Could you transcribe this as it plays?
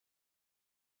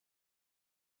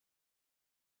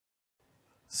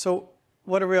So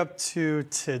what are we up to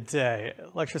today?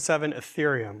 Lecture 7,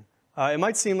 Ethereum. It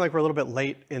might seem like we're a little bit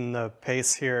late in the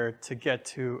pace here to get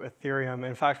to Ethereum.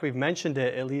 In fact, we've mentioned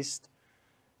it at least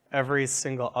every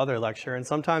single other lecture. And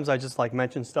sometimes I just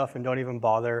mention stuff and don't even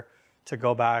bother to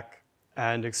go back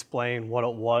and explain what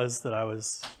it was that I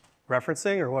was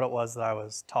referencing or what it was that I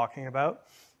was talking about,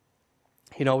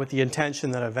 with the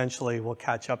intention that eventually we'll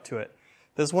catch up to it.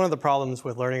 This is one of the problems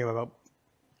with learning about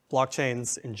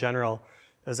blockchains in general,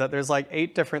 is that there's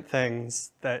 8 different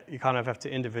things that you kind of have to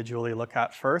individually look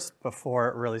at first before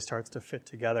it really starts to fit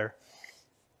together.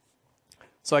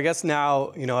 So I guess now,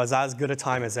 is as good a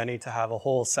time as any to have a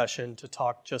whole session to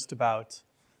talk just about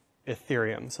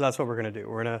Ethereum. So that's what we're going to do.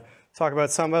 We're going to talk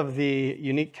about some of the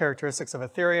unique characteristics of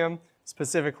Ethereum.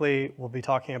 Specifically, we'll be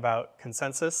talking about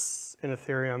consensus in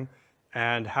Ethereum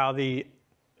and how the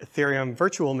Ethereum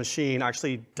virtual machine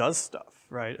actually does stuff,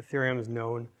 right? Ethereum is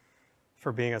known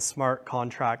for being a smart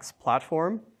contracts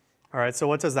platform. All right, so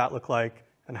what does that look like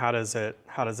and how does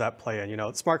that play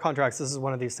in? Smart contracts, this is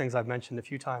one of these things I've mentioned a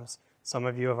few times. Some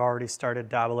of you have already started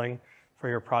dabbling for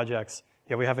your projects.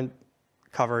 Yeah, we haven't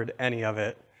covered any of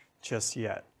it just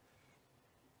yet.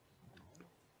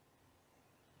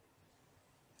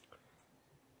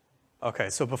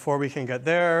 Okay, so before we can get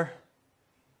there,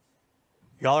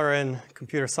 y'all are in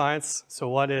computer science, so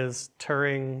what is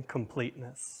Turing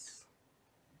completeness?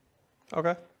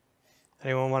 Okay.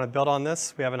 Anyone want to build on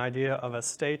this? We have an idea of a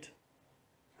state.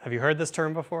 Have you heard this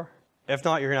term before? If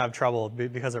not, you're going to have trouble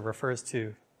because it refers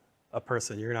to a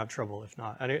person. You're going to have trouble if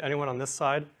not. Anyone on this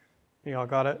side? You all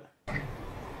got it?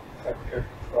 A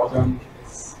program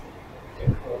is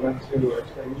equivalent to a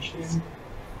Turing machine.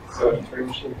 So a Turing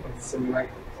machine can simulate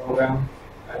a program,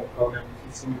 and a program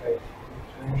can simulate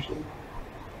a Turing machine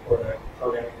or a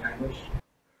programming language.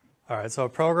 All right, so a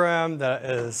program that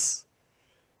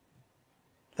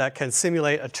can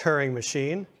simulate a Turing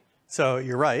machine. So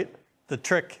you're right. The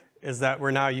trick is that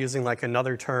we're now using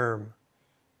another term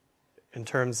in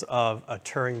terms of a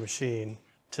Turing machine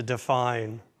to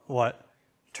define what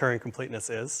Turing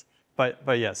completeness is.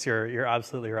 But yes, you're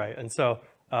absolutely right. And so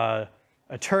a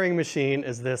Turing machine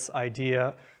is this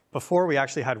idea. Before we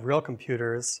actually had real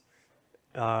computers,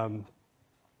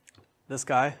 this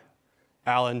guy,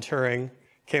 Alan Turing,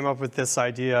 came up with this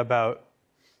idea about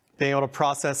being able to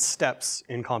process steps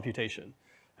in computation.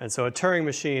 And so a Turing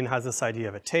machine has this idea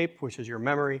of a tape, which is your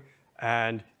memory,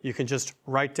 and you can just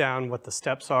write down what the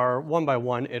steps are one by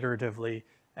one iteratively,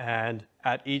 and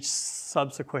at each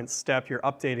subsequent step, you're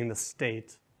updating the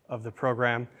state of the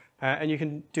program. And you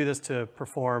can do this to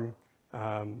perform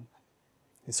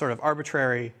sort of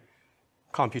arbitrary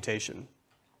computation.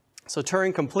 So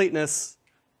Turing completeness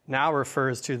now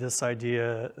refers to this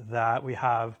idea that we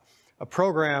have a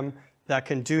program that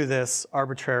can do this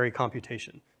arbitrary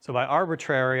computation. So by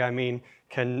arbitrary, I mean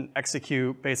can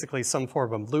execute basically some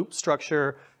form of loop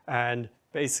structure and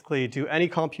basically do any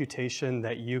computation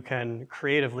that you can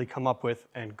creatively come up with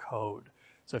and code.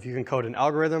 So if you can code an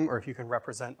algorithm or if you can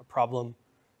represent a problem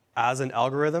as an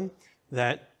algorithm,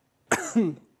 that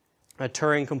a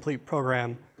Turing complete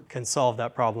program can solve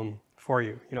that problem for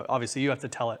you. Obviously you have to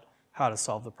tell it how to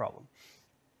solve the problem.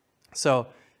 So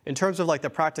in terms of the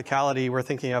practicality, we're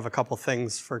thinking of a couple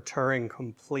things for Turing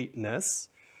completeness.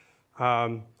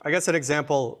 I guess an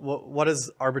example, what is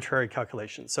arbitrary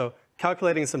calculation? So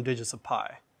calculating some digits of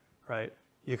pi, right?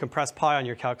 You can press pi on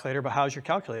your calculator, but how's your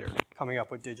calculator coming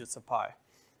up with digits of pi?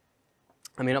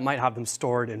 I mean, it might have them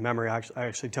stored in memory. I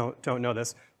actually don't know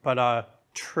this, but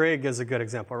trig is a good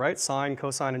example, right? Sine,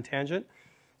 cosine, and tangent.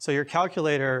 So your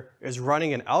calculator is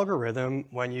running an algorithm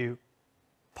when you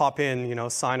pop in,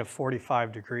 sine of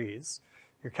 45 degrees.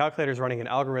 Your calculator is running an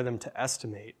algorithm to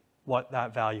estimate what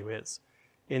that value is.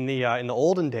 In the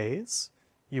olden days,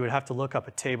 you would have to look up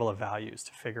a table of values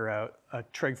to figure out a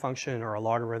trig function or a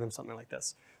logarithm, something like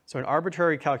this. So an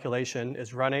arbitrary calculation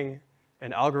is running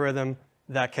an algorithm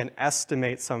that can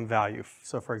estimate some value.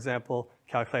 So for example,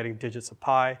 calculating digits of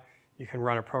pi, you can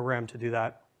run a program to do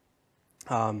that.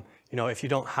 If you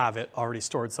don't have it already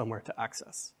stored somewhere to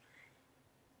access.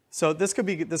 So this could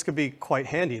be quite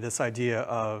handy, this idea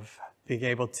of being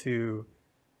able to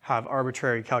have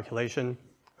arbitrary calculation.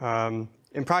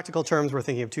 In practical terms, we're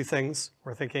thinking of 2 things.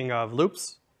 We're thinking of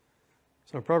loops.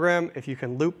 So a program, if you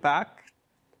can loop back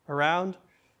around,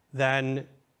 then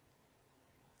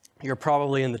you're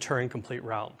probably in the Turing complete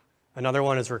realm. Another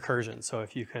one is recursion. So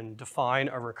if you can define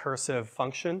a recursive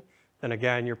function, then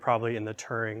again, you're probably in the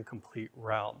Turing complete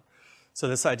realm. So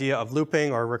this idea of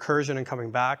looping or recursion and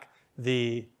coming back,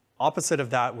 the opposite of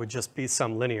that would just be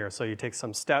some linear. So you take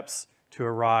some steps to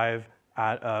arrive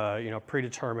at a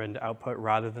predetermined output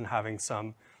rather than having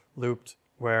some looped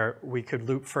where we could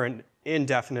loop for an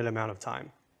indefinite amount of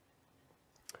time.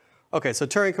 Okay, so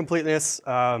Turing completeness.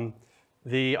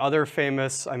 The other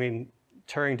famous, I mean,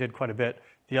 Turing did quite a bit.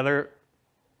 The other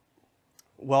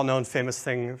well-known famous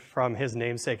thing from his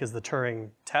namesake is the Turing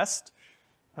test,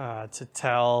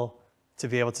 to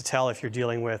be able to tell if you're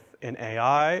dealing with an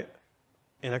AI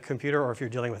in a computer or if you're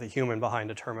dealing with a human behind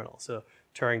a terminal. So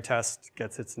Turing test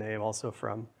gets its name also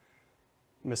from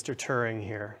Mr. Turing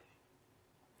here.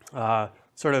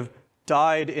 Sort of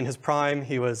died in his prime.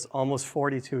 He was almost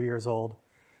 42 years old.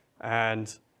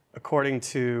 And according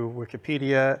to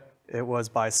Wikipedia, it was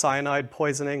by cyanide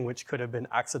poisoning, which could have been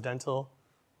accidental,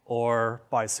 or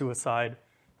by suicide.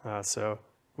 So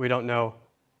we don't know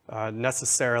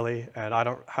necessarily, and I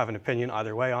don't have an opinion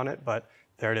either way on it, but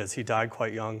there it is. He died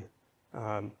quite young.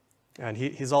 And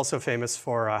he's also famous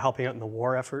for helping out in the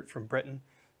war effort from Britain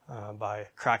by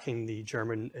cracking the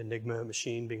German Enigma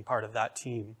machine, being part of that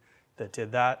team that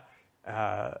did that,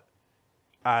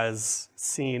 as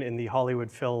seen in the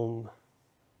Hollywood film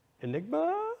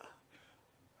Enigma?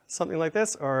 Something like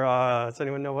this? Or does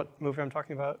anyone know what movie I'm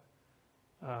talking about?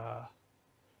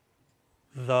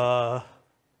 The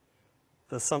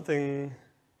something,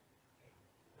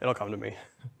 it'll come to me.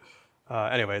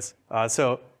 Anyways,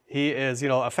 so he is,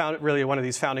 really one of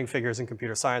these founding figures in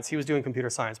computer science. He was doing computer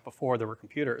science before there were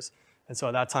computers. And so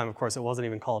at that time, of course, it wasn't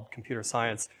even called computer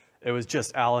science. It was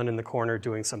just Alan in the corner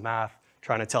doing some math,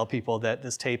 trying to tell people that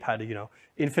this tape had,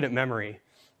 infinite memory,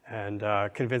 and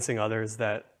convincing others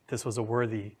that this was a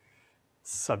worthy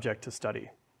subject to study.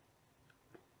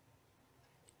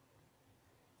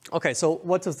 Okay, so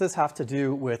what does this have to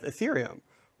do with Ethereum?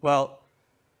 Well,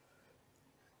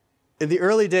 in the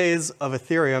early days of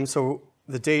Ethereum, so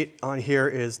the date on here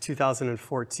is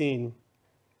 2014,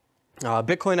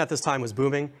 Bitcoin at this time was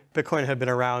booming. Bitcoin had been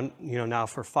around, now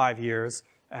for 5 years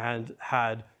and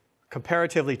had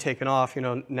comparatively taken off.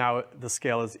 Now the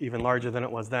scale is even larger than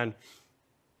it was then.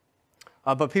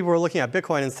 But people were looking at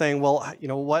Bitcoin and saying, well,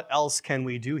 what else can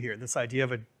we do here? This idea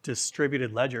of a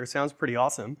distributed ledger sounds pretty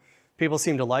awesome. People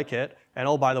seem to like it. And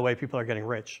oh, by the way, people are getting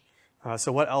rich.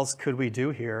 So what else could we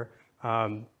do here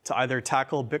to either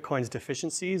tackle Bitcoin's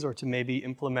deficiencies or to maybe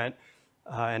implement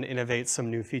and innovate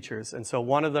some new features? And so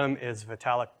one of them is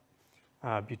Vitalik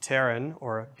Buterin,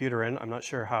 or Buterin. I'm not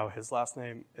sure how his last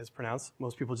name is pronounced.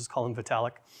 Most people just call him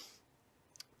Vitalik.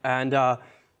 And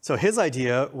so his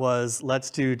idea was,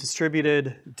 let's do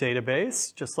distributed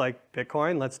database, just like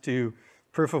Bitcoin. Let's do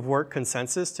proof of work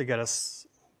consensus to get us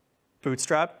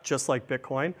bootstrapped, just like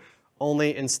Bitcoin.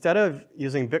 Only instead of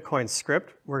using Bitcoin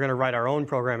script, we're going to write our own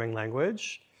programming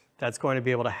language that's going to be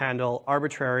able to handle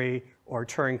arbitrary or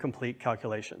Turing-complete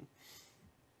calculation.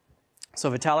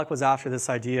 So Vitalik was after this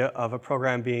idea of a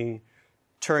program being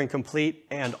Turing-complete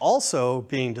and also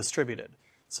being distributed.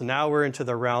 So now we're into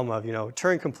the realm of,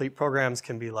 Turing-complete programs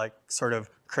can be like sort of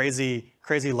crazy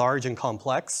large and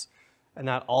complex. And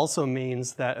that also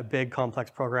means that a big complex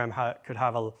program could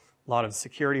have a lot of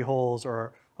security holes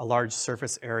or a large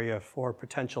surface area for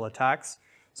potential attacks.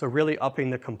 So really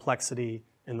upping the complexity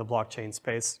in the blockchain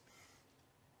space.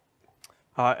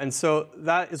 And so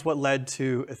that is what led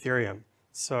to Ethereum.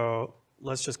 So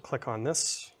let's just click on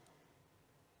this.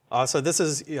 So this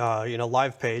is,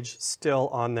 live page, still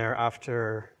on there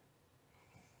after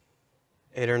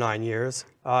 8 or 9 years.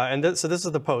 So this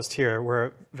is the post here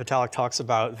where Vitalik talks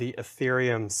about the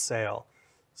Ethereum sale.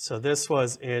 So this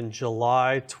was in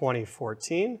July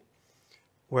 2014,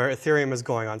 where Ethereum is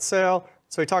going on sale.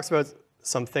 So he talks about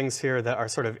some things here that are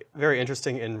sort of very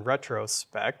interesting in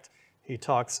retrospect. He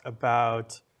talks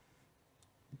about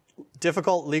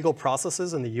difficult legal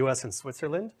processes in the US and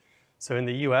Switzerland. So in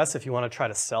the US, if you want to try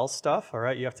to sell stuff, all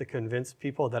right, you have to convince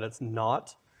people that it's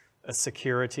not a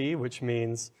security, which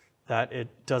means that it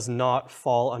does not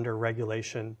fall under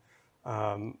regulation,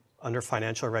 under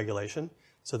financial regulation.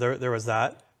 So there was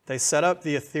that. They set up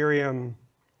the Ethereum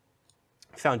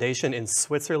Foundation in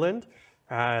Switzerland,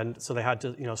 and so they had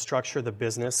to structure the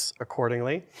business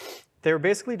accordingly. They were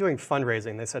basically doing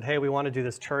fundraising. They said, hey, we want to do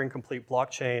this Turing-complete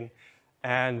blockchain,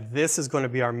 and this is going to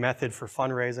be our method for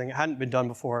fundraising. It hadn't been done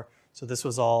before, so this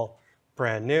was all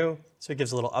brand new. So it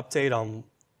gives a little update on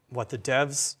what the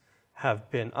devs have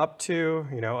been up to.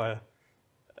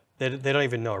 They don't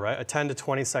even know, right? A 10 to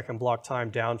 20 second block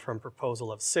time down from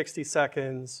proposal of 60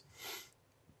 seconds.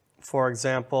 For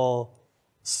example,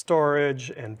 storage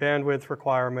and bandwidth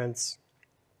requirements.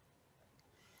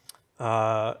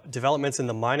 Developments in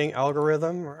the mining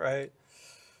algorithm, right?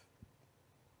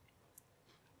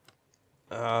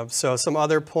 So some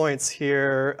other points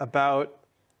here about,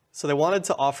 so they wanted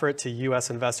to offer it to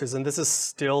US investors, and this is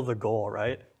still the goal,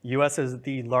 right? US is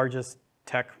the largest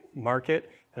tech market.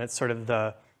 And it's sort of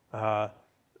the,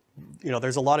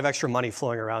 there's a lot of extra money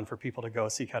flowing around for people to go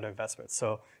seek out investments.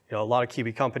 So, a lot of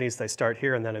Kiwi companies, they start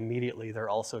here and then immediately they're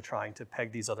also trying to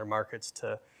peg these other markets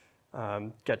to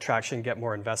get traction, get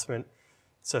more investment.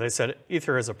 So they said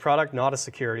Ether is a product, not a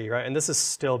security, right? And this is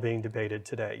still being debated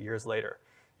today, years later.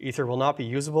 Ether will not be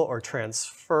usable or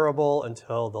transferable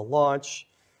until the launch.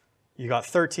 You got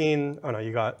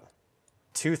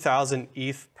 2,000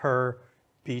 ETH per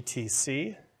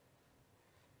BTC.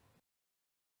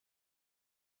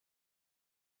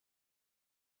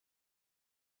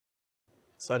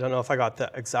 So I don't know if I got the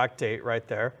exact date right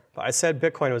there, but I said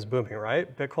Bitcoin was booming,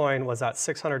 right? Bitcoin was at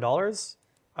 $600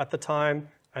 at the time,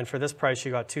 and for this price,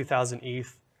 you got 2,000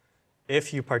 ETH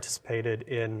if you participated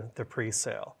in the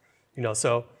pre-sale.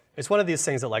 So it's one of these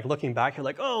things that, like, looking back, you're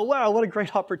like, oh, wow, what a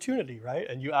great opportunity, right?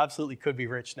 And you absolutely could be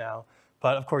rich now,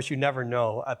 but of course, you never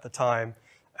know at the time,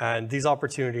 and these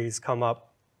opportunities come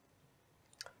up,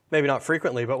 maybe not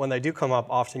frequently, but when they do come up,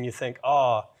 often you think,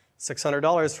 oh,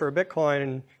 $600 for a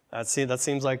Bitcoin, that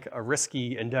seems like a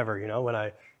risky endeavor, when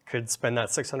I could spend that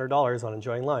 $600 on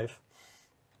enjoying life.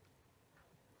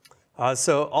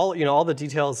 So all the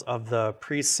details of the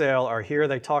pre-sale are here.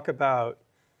 They talk about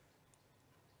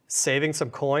saving some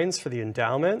coins for the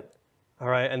endowment. All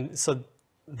right, and so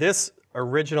this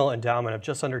original endowment of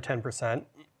just under 10%,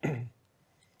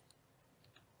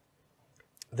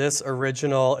 this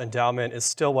original endowment is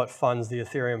still what funds the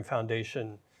Ethereum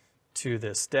Foundation to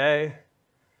this day.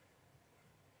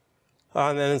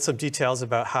 And then some details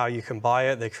about how you can buy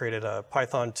it. They created a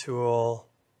Python tool.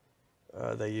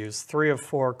 They use 3 of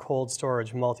 4 cold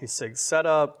storage multi-sig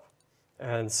setup,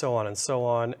 and so on and so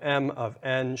on. M of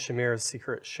N, Shamir's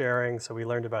secret sharing. So we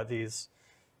learned about these,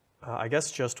 I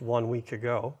guess, just 1 week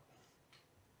ago,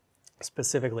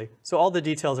 specifically. So all the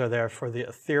details are there for the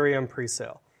Ethereum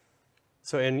presale.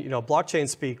 So in blockchain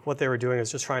speak, what they were doing is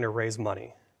just trying to raise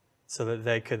money so that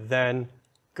they could then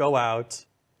go out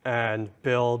and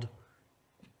build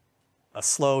a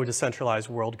slow, decentralized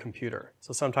world computer.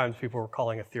 So sometimes people were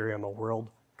calling Ethereum a world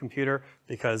computer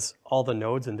because all the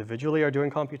nodes individually are doing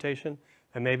computation,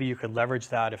 and maybe you could leverage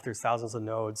that if there's thousands of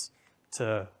nodes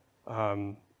to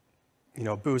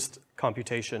boost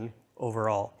computation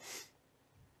overall.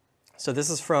 So this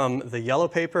is from the yellow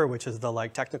paper, which is the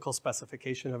technical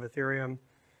specification of Ethereum.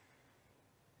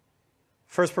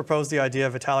 First proposed the idea,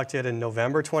 Vitalik did in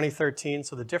November 2013.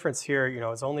 So the difference here,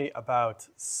 is only about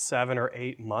 7 or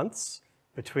 8 months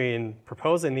between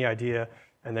proposing the idea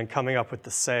and then coming up with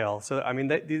the sale. So, I mean,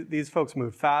 these folks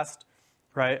moved fast,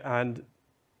 right? And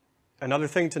another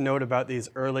thing to note about these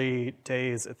early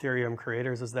days Ethereum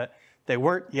creators is that they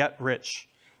weren't yet rich.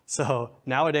 So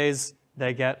nowadays,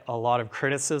 they get a lot of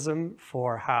criticism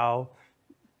for how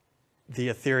the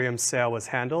Ethereum sale was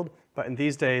handled. But in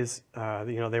these days,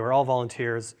 they were all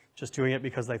volunteers, just doing it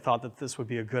because they thought that this would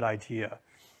be a good idea.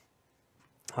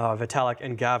 Vitalik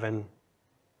and Gavin,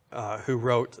 who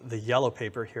wrote the yellow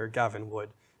paper here, Gavin Wood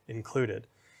included.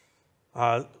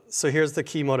 So here's the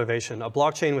key motivation. A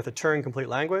blockchain with a Turing-complete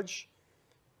language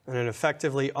and an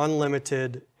effectively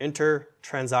unlimited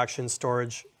inter-transaction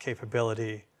storage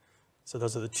capability. So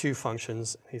those are the 2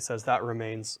 functions. He says that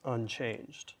remains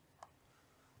unchanged.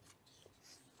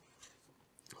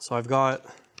 So I've got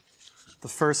the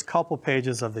first couple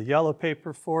pages of the yellow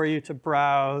paper for you to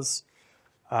browse.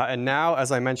 And now,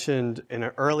 as I mentioned in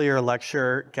an earlier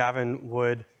lecture, Gavin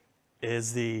Wood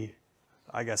is the,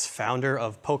 founder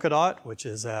of Polkadot, which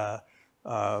is a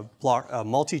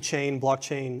multi-chain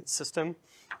blockchain system.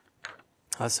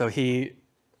 So he,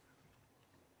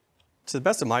 to the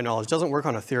best of my knowledge, doesn't work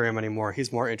on Ethereum anymore.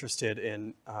 He's more interested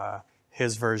in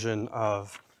his version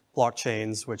of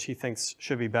blockchains, which he thinks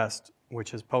should be best,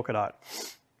 which is Polkadot.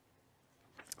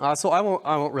 So I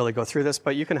won't really go through this,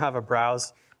 but you can have a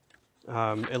browse.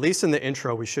 At least in the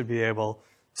intro, we should be able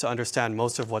to understand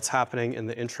most of what's happening in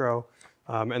the intro.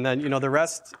 And then, the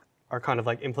rest are kind of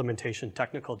like implementation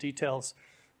technical details.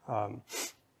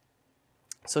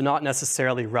 So not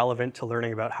necessarily relevant to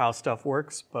learning about how stuff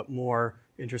works, but more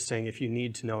interesting if you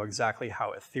need to know exactly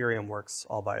how Ethereum works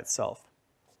all by itself.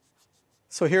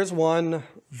 So here's one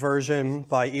version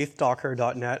by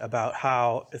ethdocker.net about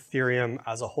how Ethereum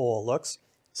as a whole looks.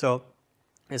 So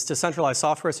it's decentralized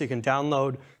software, so you can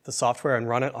download the software and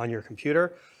run it on your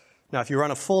computer. Now, if you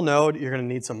run a full node, you're going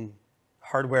to need some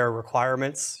hardware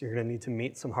requirements. You're going to need to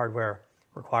meet some hardware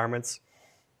requirements.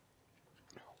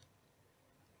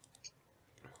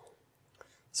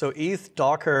 So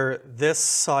ethdocker, this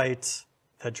site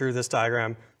that drew this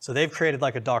diagram, so they've created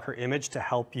like a Docker image to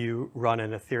help you run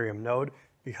an Ethereum node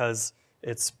because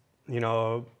it's,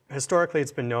 historically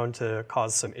it's been known to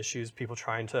cause some issues, people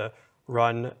trying to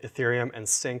run Ethereum and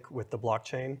sync with the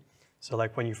blockchain. So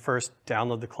like when you first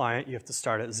download the client, you have to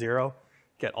start at 0,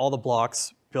 get all the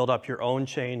blocks, build up your own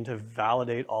chain to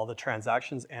validate all the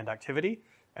transactions and activity,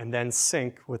 and then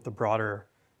sync with the broader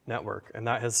network. And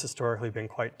that has historically been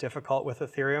quite difficult with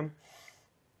Ethereum.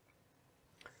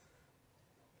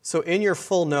 So in your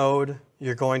full node,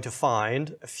 you're going to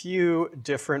find a few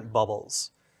different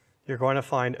bubbles. You're going to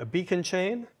find a beacon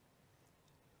chain,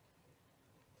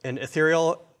 an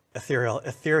Ethereum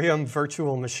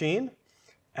virtual machine,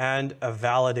 and a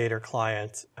validator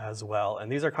client as well.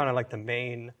 And these are kind of like the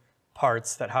main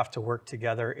parts that have to work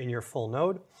together in your full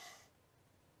node.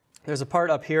 There's a part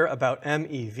up here about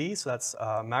MEV, so that's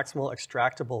maximal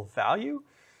extractable value,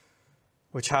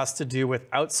 which has to do with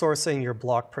outsourcing your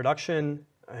block production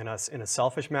in a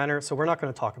selfish manner. So we're not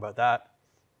going to talk about that.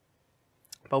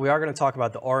 But we are going to talk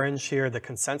about the orange here, the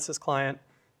consensus client,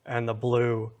 and the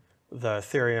blue, the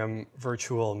Ethereum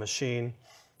virtual machine.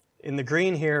 In the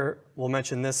green here, we'll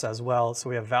mention this as well. So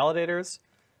we have validators.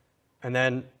 And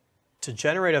then to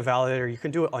generate a validator, you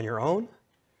can do it on your own.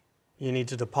 You need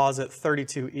to deposit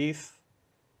 32 ETH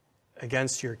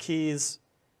against your keys.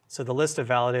 So the list of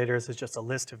validators is just a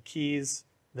list of keys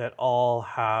that all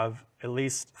have at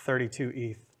least 32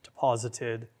 ETH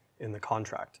deposited in the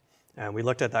contract. And we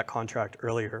looked at that contract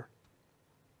earlier.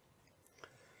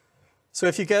 So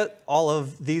if you get all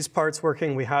of these parts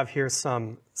working, we have here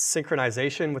some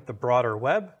synchronization with the broader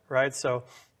web, right? So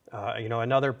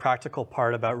another practical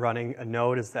part about running a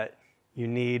node is that you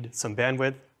need some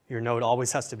bandwidth. Your node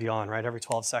always has to be on, right? Every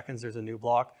 12 seconds, there's a new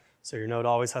block. So your node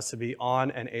always has to be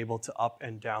on and able to up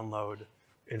and download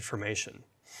information.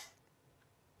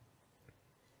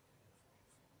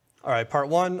 All right, part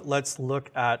one, let's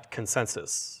look at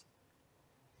consensus.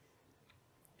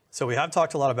 So we have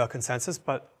talked a lot about consensus,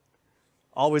 but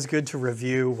always good to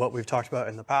review what we've talked about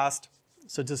in the past.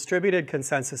 So distributed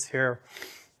consensus here,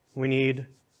 we need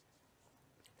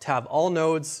to have all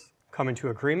nodes come into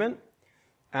agreement.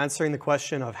 Answering the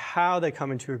question of how they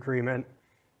come into agreement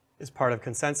is part of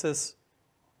consensus.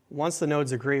 Once the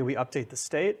nodes agree, we update the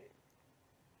state.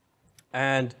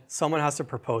 And someone has to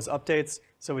propose updates.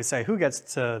 So we say, who gets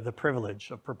to the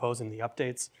privilege of proposing the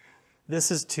updates?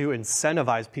 This is to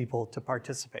incentivize people to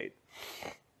participate.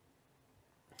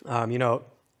 You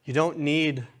don't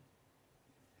need,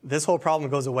 this whole problem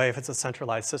goes away if it's a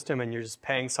centralized system and you're just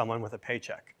paying someone with a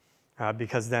paycheck,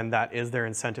 because then that is their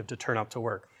incentive to turn up to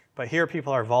work. But here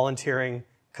people are volunteering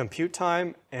compute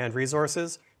time and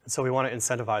resources, and so we want to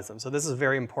incentivize them. So this is a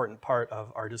very important part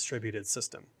of our distributed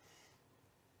system.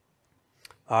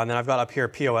 And then I've got up here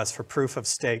POS for proof of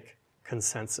stake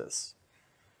consensus.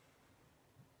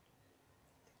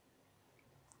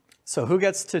 So who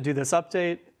gets to do this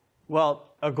update? Well,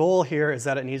 a goal here is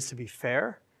that it needs to be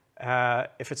fair.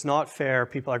 If it's not fair,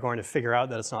 people are going to figure out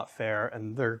that it's not fair,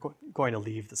 and they're going to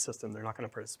leave the system. They're not going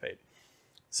to participate.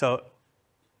 So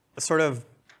a sort of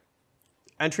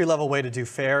entry-level way to do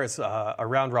fair is a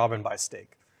round robin by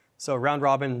stake. So in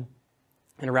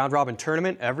a round robin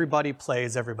tournament, everybody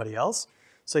plays everybody else.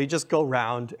 So you just go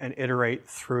round and iterate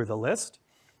through the list.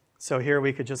 So here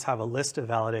we could just have a list of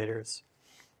validators.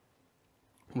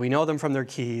 We know them from their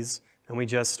keys, and we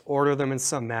just order them in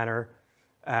some manner.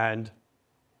 And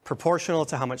proportional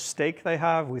to how much stake they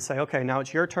have, we say, okay, now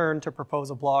it's your turn to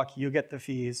propose a block. You get the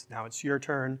fees. Now it's your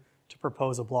turn to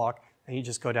propose a block. And you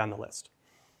just go down the list.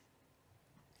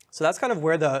 So that's kind of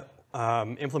where the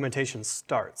implementation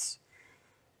starts.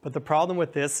 But the problem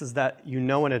with this is that you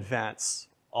know in advance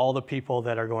all the people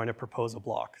that are going to propose a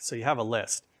block. So you have a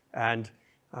list. And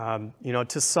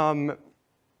to some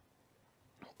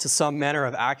manner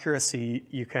of accuracy,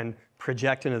 you can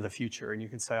project into the future. And you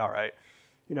can say, all right,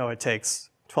 it takes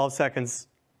 12 seconds.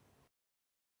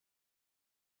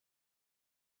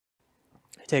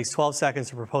 It takes 12 seconds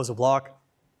to propose a block.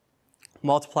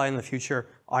 Multiply in the future.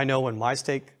 I know when my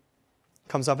stake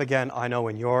comes up again. I know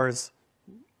when your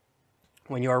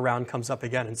round comes up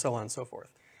again, and so on and so forth.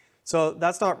 So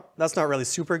that's not really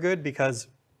super good, because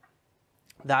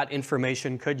that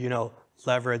information could,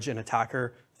 leverage an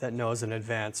attacker that knows in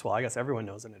advance. Well, I guess everyone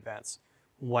knows in advance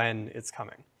when it's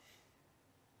coming.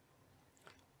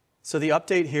 So the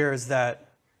update here is that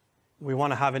we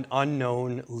want to have an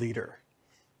unknown leader.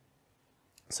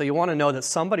 So you want to know that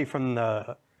somebody from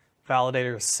the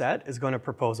validator set is going to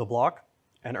propose a block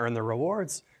and earn the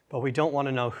rewards, but we don't want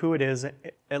to know who it is,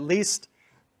 at least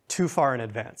too far in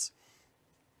advance.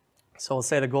 So we'll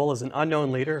say the goal is an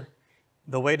unknown leader.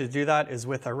 The way to do that is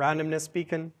with a randomness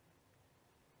beacon.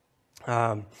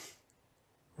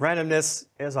 Randomness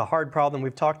is a hard problem.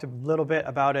 We've talked a little bit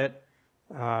about it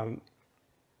on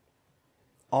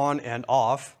and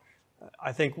off.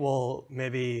 I think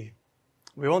we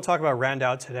won't talk about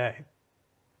RANDAO today,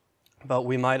 but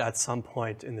we might at some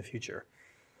point in the future.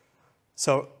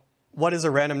 So what is a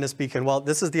randomness beacon? Well,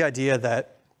 this is the idea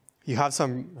that you have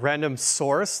some random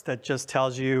source that just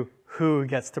tells you who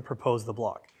gets to propose the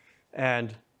block.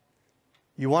 And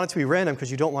you want it to be random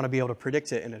because you don't want to be able to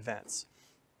predict it in advance.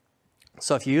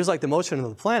 So if you use like the motion of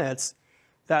the planets,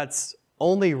 that's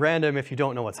only random if you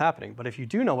don't know what's happening. But if you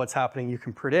do know what's happening, you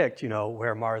can predict,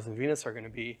 where Mars and Venus are going to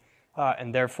be.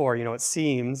 And therefore, it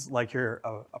seems like you're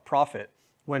a prophet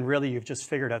when really you've just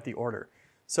figured out the order.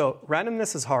 So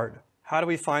randomness is hard. How do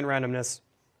we find randomness?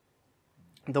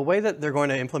 The way that they're going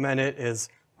to implement it is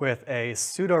with a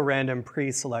pseudo-random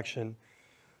pre-selection.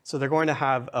 So they're going to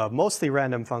have a mostly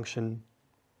random function,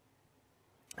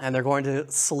 and they're going to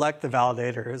select the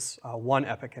validators 1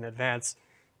 epoch in advance.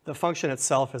 The function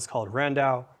itself is called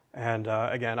RANDAO, and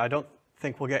again, I don't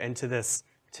think we'll get into this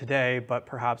today, but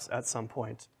perhaps at some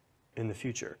point in the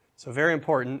future. So very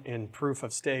important in proof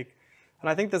of stake, and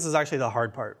I think this is actually the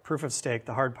hard part. Proof of stake,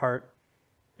 the hard part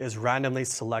is randomly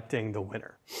selecting the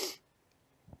winner.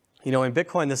 In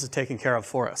Bitcoin, this is taken care of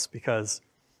for us because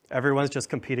everyone's just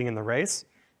competing in the race,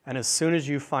 and as soon as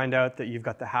you find out that you've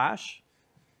got the hash,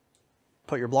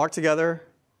 put your block together,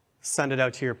 send it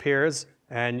out to your peers,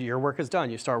 and your work is done.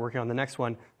 You start working on the next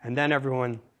one, and then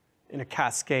everyone in a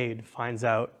cascade finds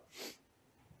out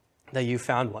that you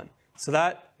found one. So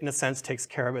that, in a sense, takes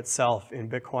care of itself in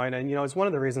Bitcoin, and it's one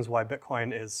of the reasons why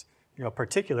Bitcoin is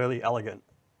particularly elegant.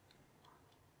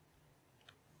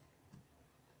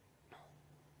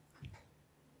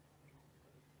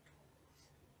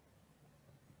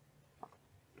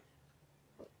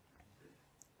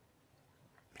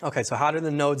 Okay, so how do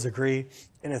the nodes agree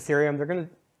in Ethereum? They're going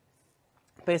to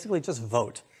basically just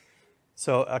vote.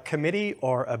 So a committee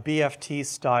or a BFT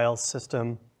style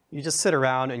system, you just sit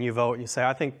around and you vote and you say,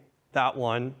 I think that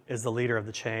one is the leader of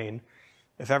the chain.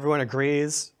 If everyone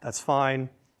agrees, that's fine.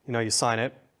 You sign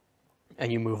it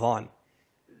and you move on.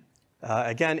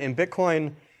 Again, in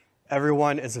Bitcoin,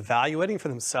 everyone is evaluating for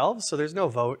themselves, so there's no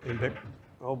vote in Bitcoin.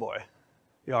 Oh boy.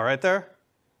 You all right there?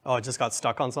 Oh, it just got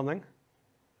stuck on something?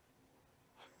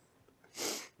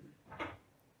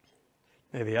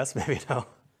 Maybe yes, maybe no.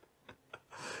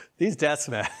 These desks,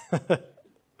 man.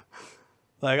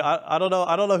 I don't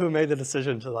know who made the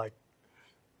decision to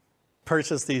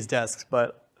purchase these desks,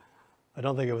 but I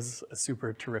don't think it was a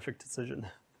super terrific decision.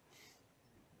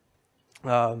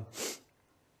 Right,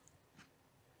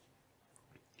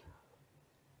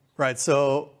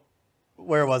 so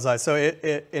where was I? So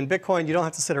in Bitcoin, you don't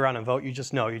have to sit around and vote, you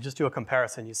just know. You just do a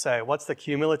comparison. You say, what's the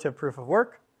cumulative proof of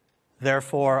work?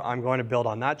 Therefore, I'm going to build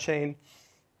on that chain.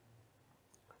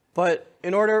 But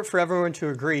in order for everyone to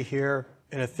agree here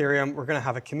in Ethereum, we're going to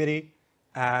have a committee,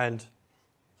 and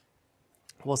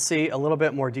we'll see a little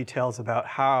bit more details about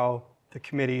how the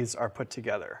committees are put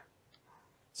together.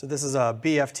 So this is a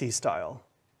BFT style.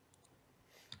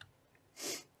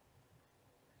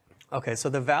 Okay, so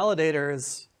the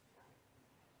validators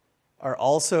are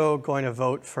also going to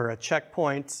vote for a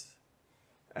checkpoint,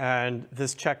 and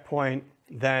this checkpoint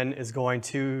then is going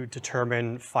to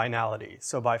determine finality.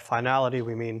 So by finality,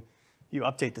 we mean you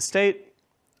update the state.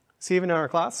 See, even in our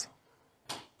class?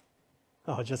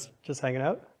 Oh, just hanging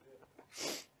out?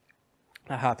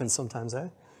 That happens sometimes, eh?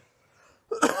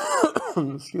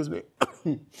 Excuse me.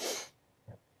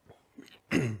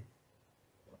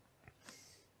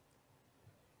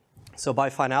 So by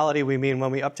finality, we mean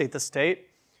when we update the state,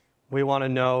 we want to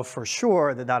know for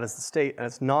sure that that is the state, and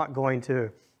it's not going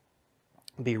to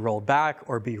be rolled back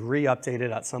or be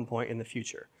re-updated at some point in the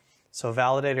future. So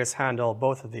validators handle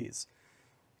both of these.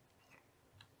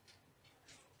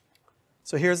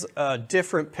 So here's a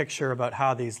different picture about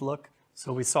how these look.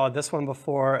 So we saw this one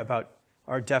before about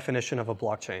our definition of a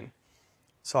blockchain.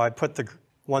 So I put the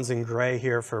ones in gray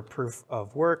here for proof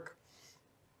of work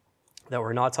that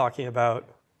we're not talking about.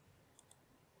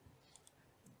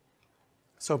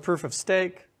 So proof of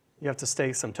stake, you have to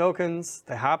stake some tokens.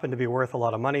 They happen to be worth a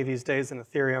lot of money these days in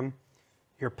Ethereum.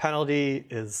 Your penalty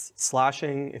is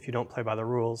slashing if you don't play by the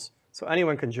rules. So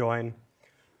anyone can join.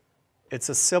 It's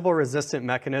a Sybil-resistant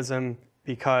mechanism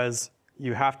because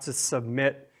you have to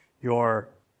submit your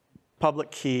public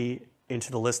key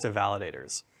into the list of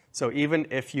validators. So even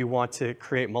if you want to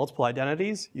create multiple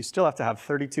identities, you still have to have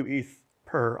 32 ETH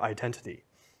per identity.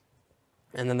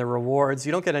 And then the rewards,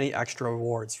 you don't get any extra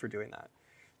rewards for doing that.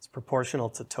 It's proportional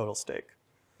to total stake.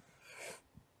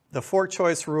 The fork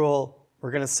choice rule,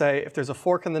 we're going to say if there's a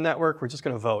fork in the network, we're just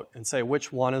going to vote and say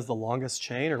which one is the longest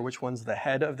chain or which one's the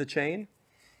head of the chain.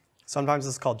 Sometimes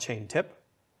it's called chain tip.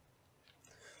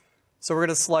 So we're going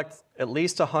to select at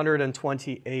least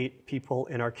 128 people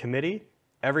in our committee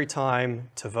every time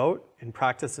to vote. In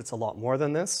practice, it's a lot more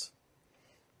than this.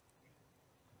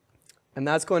 And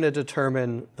that's going to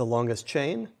determine the longest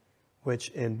chain, which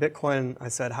in Bitcoin, I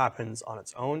said, happens on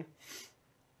its own.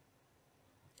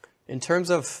 In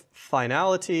terms of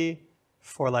finality,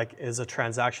 for like, is a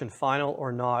transaction final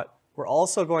or not, we're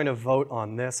also going to vote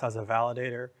on this as a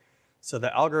validator. So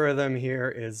the algorithm here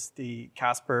is the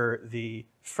Casper, the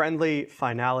Friendly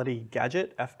Finality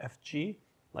Gadget, FFG,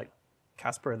 like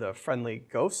Casper the Friendly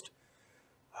Ghost.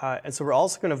 And so we're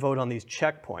also going to vote on these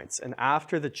checkpoints. And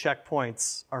after the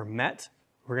checkpoints are met,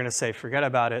 we're going to say, forget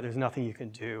about it. There's nothing you can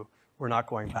do. We're not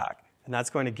going back. And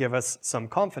that's going to give us some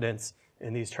confidence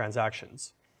in these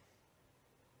transactions.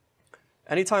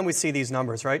 Anytime we see these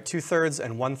numbers, right, 2/3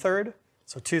 and 1/3,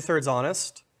 so 2/3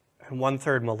 honest and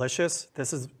 1/3 malicious,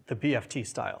 this is the BFT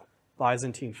style,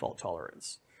 Byzantine fault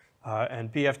tolerance.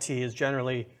 And BFT is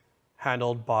generally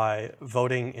handled by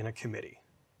voting in a committee.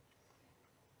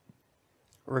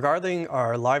 Regarding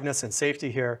our liveness and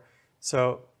safety here,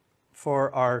 so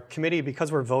for our committee,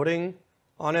 because we're voting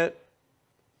on it,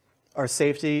 our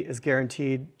safety is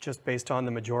guaranteed just based on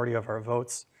the majority of our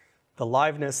votes. The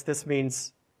liveness, this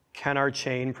means, can our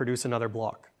chain produce another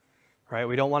block, right?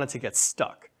 We don't want it to get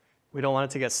stuck. We don't want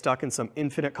it to get stuck in some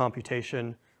infinite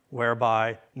computation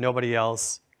whereby nobody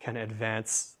else can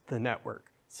advance the network.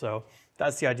 So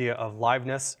that's the idea of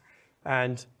liveness.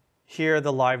 And here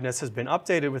the liveness has been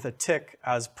updated with a tick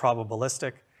as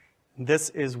probabilistic. This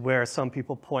is where some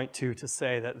people point to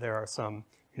say that there are some,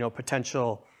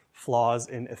 potential flaws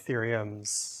in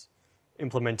Ethereum's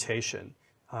implementation,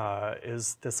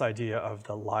 is this idea of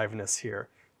the liveness here.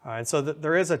 And so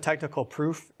there is a technical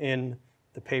proof in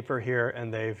the paper here,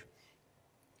 and they've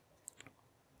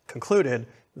concluded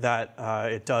that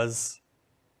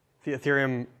the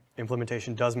Ethereum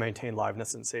implementation does maintain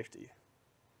liveness and safety.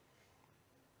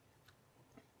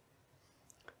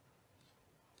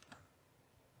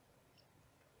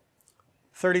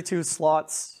 "32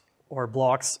 slots or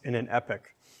blocks in an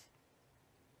epoch."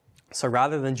 So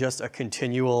rather than just a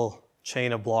continual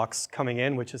chain of blocks coming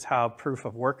in, which is how proof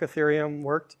of work Ethereum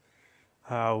worked,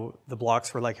 the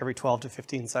blocks were like every 12 to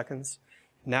 15 seconds.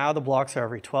 Now the blocks are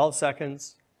every 12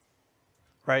 seconds,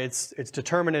 right? It's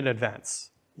determined in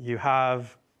advance. You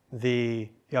have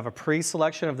a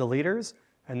pre-selection of the leaders,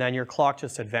 and then your clock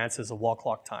just advances a wall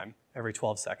clock time every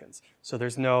 12 seconds. So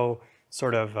there's no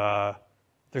sort of,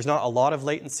 there's not a lot of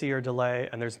latency or delay,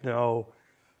 and there's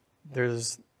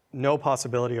no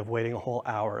possibility of waiting a whole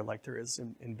hour like there is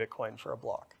in Bitcoin for a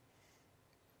block.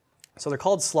 So they're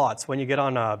called slots. When you get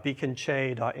on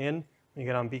beaconchain.in, when you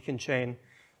get on Beacon Chain,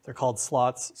 they're called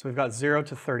slots. So we've got 0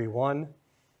 to 31.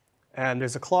 And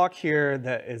there's a clock here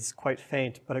that is quite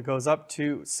faint, but it goes up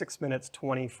to 6 minutes,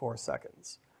 24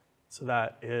 seconds. So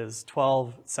that is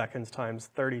 12 seconds times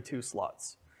 32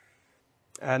 slots.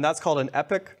 And that's called an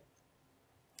epoch.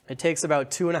 It takes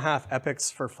about 2.5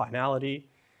 epochs for finality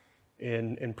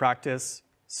in practice.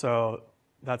 So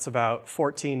that's about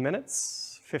 14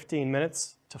 minutes, 15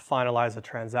 minutes to finalize a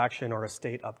transaction or a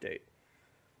state update.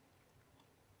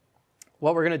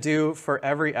 What we're going to do for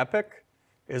every epoch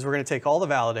is we're going to take all the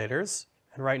validators,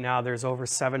 and right now there's over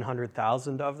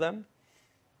 700,000 of them.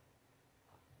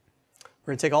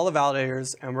 We're going to take all the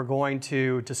validators and we're going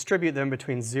to distribute them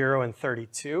between 0 and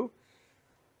 32.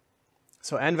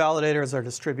 So N validators are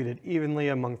distributed evenly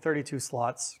among 32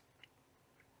 slots.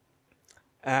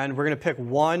 And we're going to pick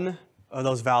one of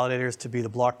those validators to be the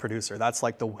block producer. That's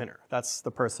like the winner. That's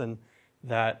the person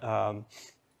that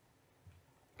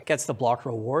gets the block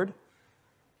reward.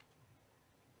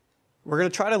 We're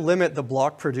going to try to limit the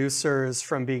block producers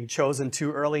from being chosen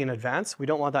too early in advance. We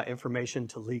don't want that information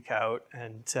to leak out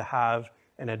and to have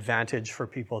an advantage for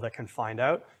people that can find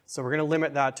out. So we're going to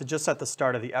limit that to just at the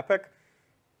start of the epoch,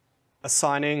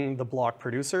 assigning the block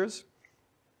producers.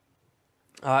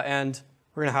 And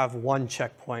we're going to have one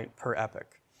checkpoint per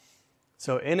epoch.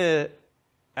 So in an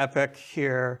epoch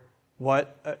here,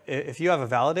 if you have a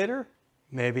validator,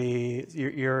 maybe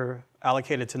you're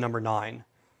allocated to number 9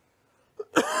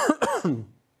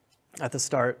 at the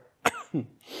start.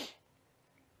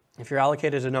 If you're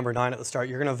allocated to number 9 at the start,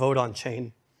 you're going to vote on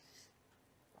chain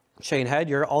head.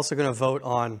 You're also going to vote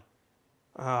on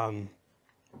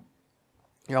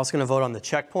the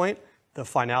checkpoint, the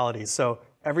finality. So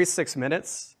every 6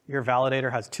 minutes, your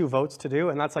validator has 2 votes to do,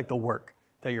 and that's like the work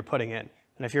that you're putting in.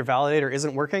 And if your validator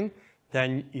isn't working,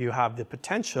 then you have the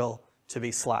potential to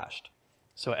be slashed.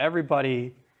 So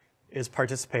everybody is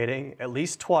participating at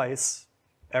least twice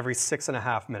every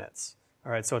 6.5 minutes.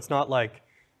 All right, so it's not like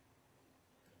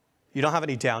you don't have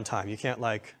any downtime. You can't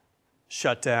like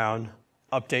shut down,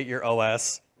 update your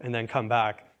OS, and then come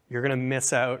back, you're going to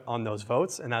miss out on those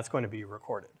votes, and that's going to be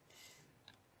recorded.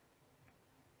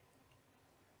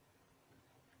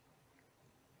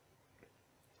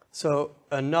 So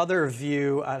another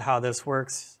view at how this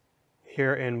works,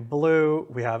 here in blue,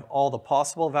 we have all the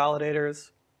possible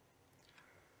validators.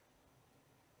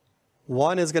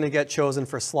 One is going to get chosen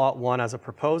for slot 1 as a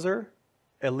proposer.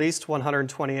 At least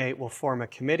 128 will form a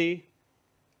committee.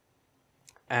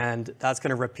 And that's going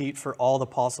to repeat for all the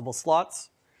possible slots.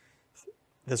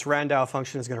 This random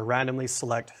function is going to randomly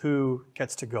select who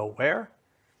gets to go where.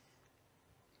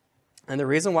 And the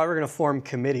reason why we're going to form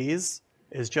committees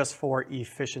is just for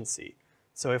efficiency.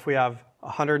 So if we have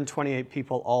 128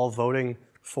 people all voting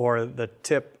for the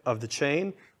tip of the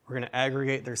chain, we're going to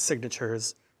aggregate their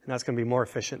signatures, and that's going to be more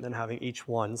efficient than having each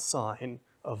one sign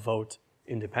a vote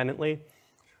independently.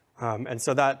 And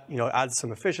so that adds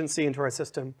some efficiency into our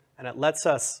system, and it lets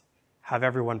us have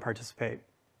everyone participate,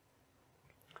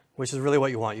 which is really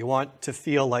what you want. You want to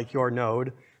feel like your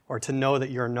node, or to know that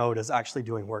your node is actually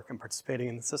doing work and participating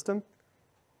in the system.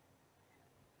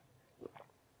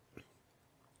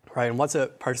 Right, and what's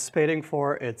it participating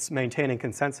for? It's maintaining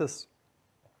consensus,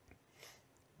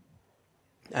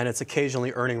 and it's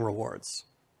occasionally earning rewards.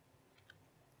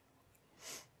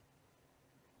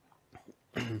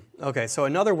 Okay, so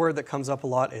another word that comes up a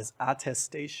lot is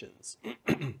attestations,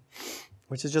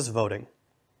 which is just voting.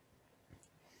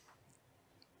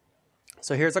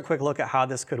 So here's a quick look at how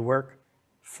this could work.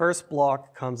 First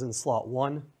block comes in slot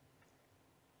 1.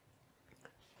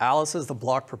 Alice is the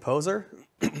block proposer.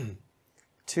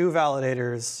 2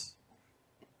 validators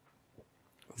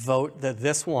vote that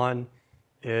this one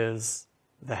is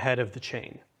the head of the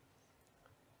chain.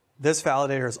 This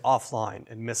validator is offline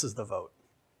and misses the vote.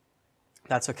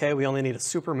 That's okay, we only need a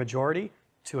supermajority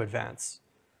to advance.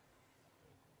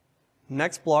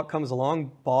 Next block comes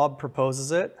along, Bob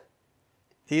proposes it.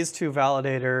 These 2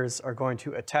 validators are going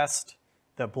to attest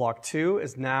that block 2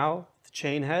 is now the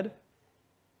chain head.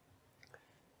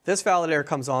 This validator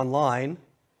comes online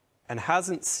and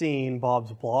hasn't seen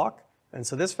Bob's block, and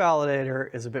so this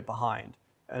validator is a bit behind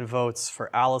and votes for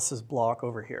Alice's block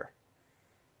over here.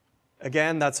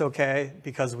 Again, that's okay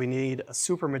because we need a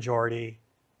supermajority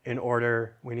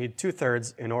we need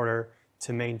 2/3 in order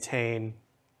to maintain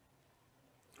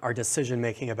our decision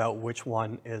making about which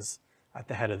one is at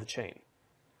the head of the chain.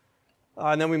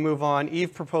 And then we move on.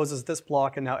 Eve proposes this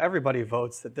block, and now everybody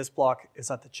votes that this block is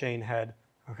at the chain head,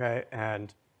 okay?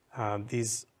 And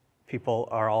these people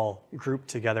are all grouped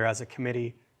together as a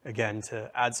committee, again,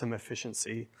 to add some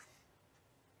efficiency.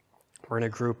 We're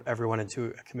going to group everyone into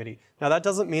a committee. Now, that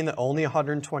doesn't mean that only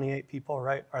 128 people,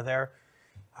 right, are there.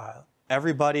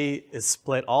 Everybody is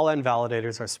split. All N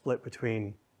validators are split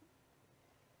between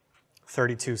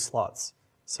 32 slots.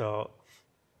 So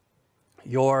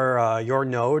your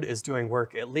node is doing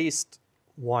work at least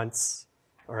once,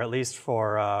 or at least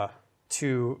for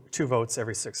two votes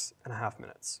every 6.5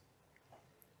 minutes.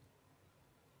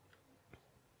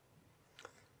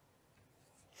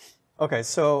 Okay,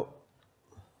 so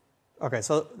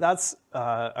that's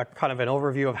a kind of an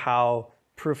overview of how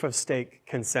proof of stake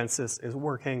consensus is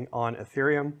working on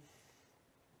Ethereum.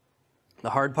 The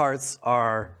hard parts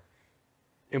are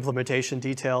implementation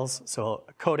details, so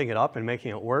coding it up and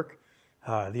making it work.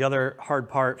 The other hard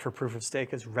part for proof of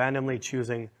stake is randomly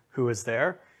choosing who is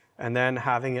there, and then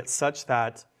having it such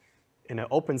that in an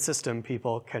open system,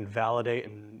 people can validate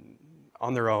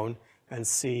on their own and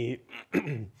see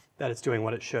that it's doing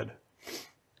what it should.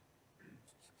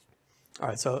 All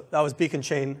right, so that was Beacon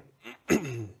Chain.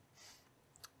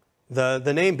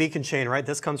 The name Beacon Chain, right,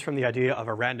 this comes from the idea of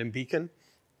a random beacon.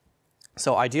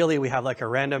 So ideally, we have like a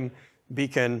random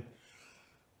beacon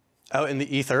out in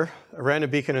the ether, a random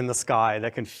beacon in the sky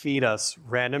that can feed us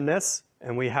randomness,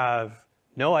 and we have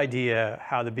no idea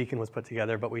how the beacon was put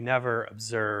together, but we never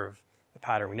observe the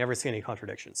pattern. We never see any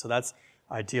contradictions. So that's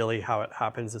ideally how it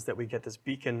happens, is that we get this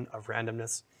beacon of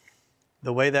randomness.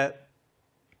 The way that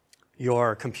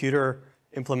your computer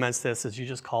implements this is you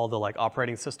just call the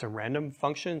operating system random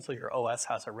function. So your OS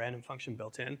has a random function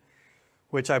built in,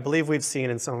 which I believe we've seen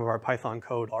in some of our Python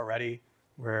code already,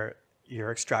 where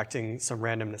you're extracting some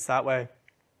randomness that way.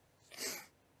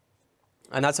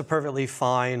 And that's a perfectly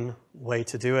fine way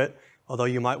to do it, although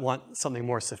you might want something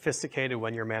more sophisticated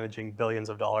when you're managing billions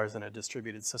of dollars in a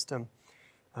distributed system.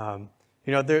 There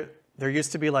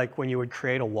used to be when you would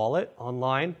create a wallet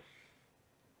online,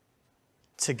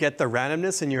 to get the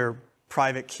randomness in your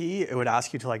private key, it would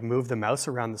ask you to move the mouse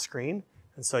around the screen.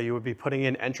 And so you would be putting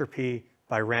in entropy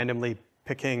by randomly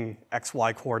picking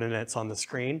XY coordinates on the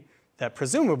screen that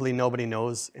presumably nobody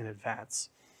knows in advance.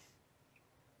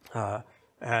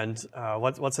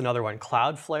 What's another one?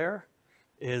 Cloudflare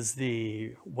is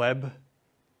the web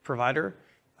provider.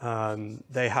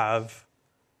 They have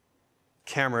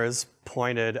cameras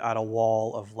pointed at a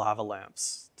wall of lava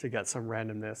lamps to get some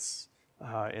randomness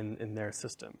in their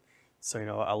system. So,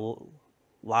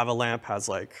 a lava lamp has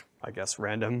like, I guess,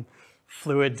 random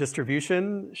fluid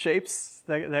distribution shapes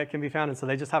that can be found. And so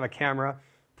they just have a camera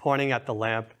pointing at the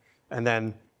lamp, and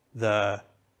then the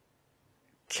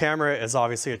camera is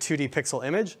obviously a 2D pixel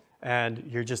image, and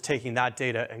you're just taking that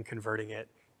data and converting it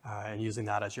and using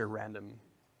that as your random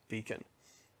beacon.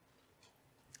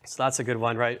 So that's a good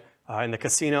one, right? In the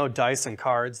casino, dice and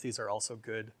cards, these are also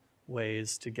good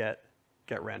ways to get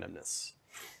randomness.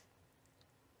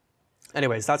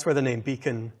 Anyways, that's where the name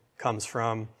beacon comes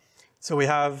from. So we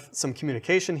have some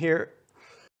communication here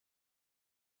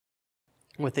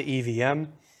with the EVM.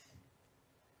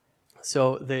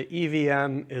 So the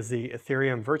EVM is the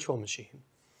Ethereum virtual machine.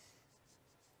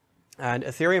 And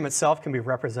Ethereum itself can be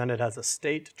represented as a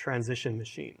state transition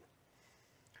machine.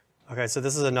 Okay, so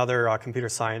this is another computer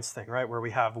science thing, right, where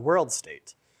we have world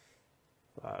state.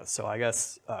 So I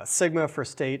guess sigma for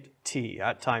state t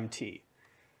at time t.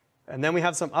 And then we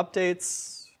have some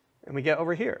updates, and we get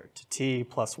over here to t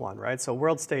plus 1, right? So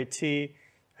world state t,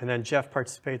 and then Jeff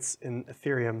participates in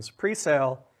Ethereum's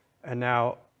pre-sale, and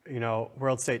now,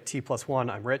 world state t plus 1,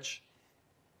 I'm rich.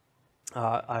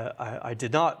 I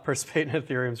did not participate in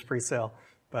Ethereum's pre-sale,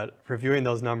 but reviewing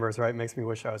those numbers, right, makes me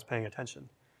wish I was paying attention.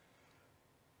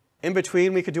 In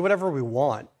between, we could do whatever we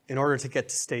want in order to get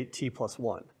to state t plus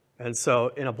 1. And so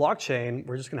in a blockchain,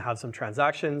 we're just going to have some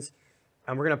transactions,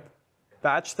 and we're going to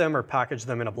batch them or package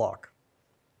them in a block.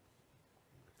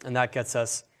 And that gets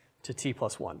us to t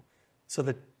plus 1. So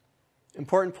the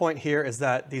important point here is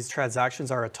that these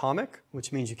transactions are atomic,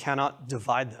 which means you cannot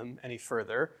divide them any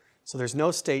further. So there's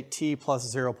no state t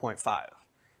plus 0.5,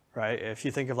 right? If you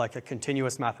think of like a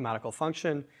continuous mathematical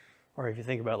function, or if you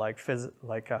think about like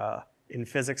in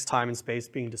physics, time and space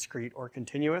being discrete or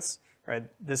continuous, right?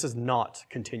 This is not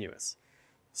continuous.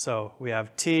 So we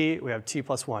have t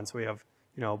plus 1. So we have,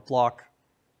 block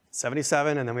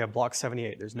 77, and then we have block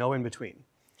 78. There's no in between.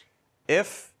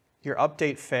 If your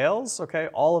update fails, okay,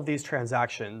 all of these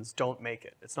transactions don't make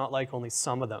it. It's not like only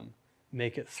some of them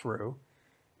make it through.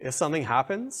 If something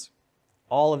happens,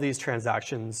 all of these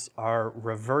transactions are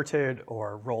reverted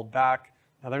or rolled back.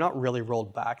 Now, they're not really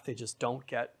rolled back. They just don't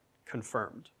get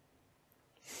confirmed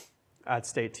at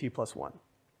state t plus 1.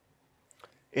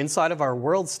 Inside of our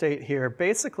world state here,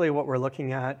 basically what we're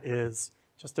looking at is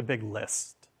just a big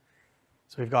list.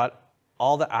 So we've got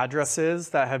all the addresses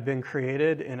that have been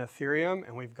created in Ethereum,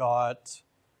 and we've got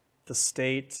the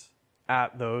state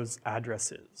at those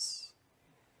addresses.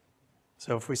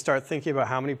 So if we start thinking about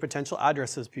how many potential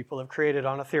addresses people have created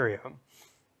on Ethereum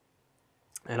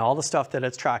and all the stuff that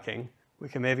it's tracking, we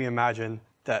can maybe imagine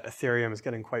that Ethereum is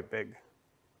getting quite big.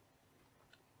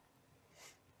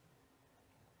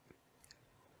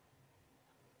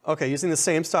 Okay, using the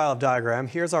same style of diagram,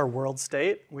 here's our world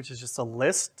state, which is just a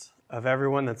list of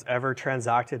everyone that's ever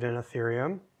transacted in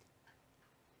Ethereum.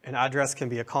 An address can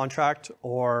be a contract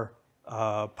or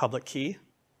a public key.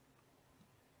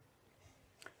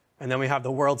 And then we have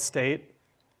the world state.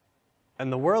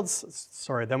 And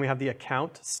then we have the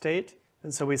account state.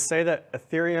 And so we say that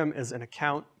Ethereum is an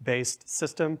account-based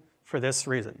system for this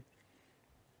reason.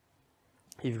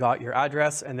 You've got your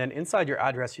address, and then inside your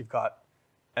address, you've got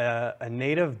a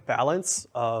native balance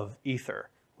of Ether,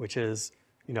 which is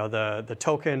the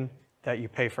token that you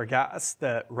pay for gas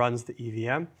that runs the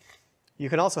EVM. You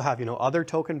can also have other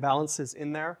token balances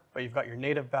in there, but you've got your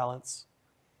native balance.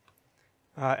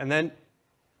 And then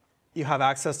you have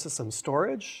access to some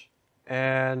storage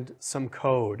and some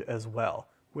code as well,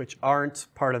 which aren't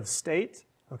part of state,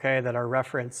 okay, that are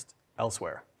referenced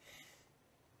elsewhere.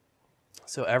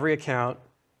 So every account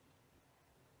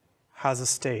has a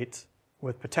state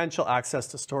with potential access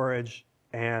to storage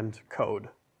and code.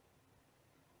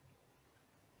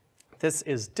 This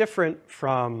is different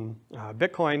from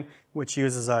Bitcoin, which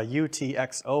uses a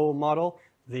UTXO model,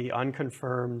 the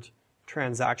unconfirmed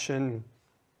transaction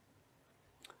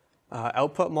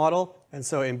output model. And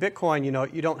so in Bitcoin,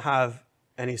 you don't have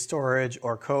any storage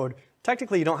or code.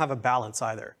 Technically, you don't have a balance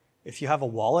either. If you have a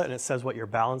wallet and it says what your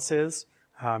balance is,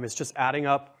 it's just adding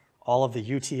up all of the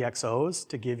UTXOs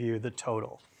to give you the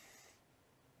total.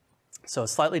 So a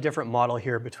slightly different model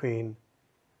here between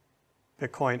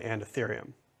Bitcoin and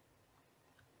Ethereum.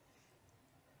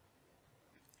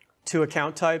 Two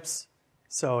account types.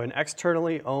 So an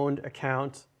externally owned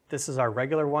account, this is our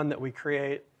regular one that we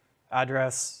create,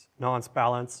 address, nonce,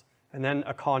 balance, and then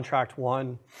a contract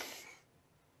one,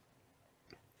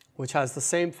 which has the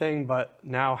same thing but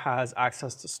now has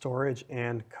access to storage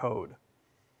and code.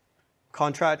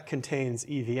 Contract contains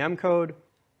EVM code,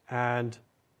 and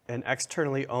an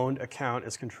externally owned account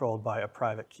is controlled by a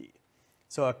private key.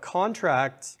 So a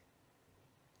contract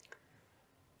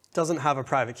doesn't have a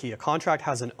private key. A contract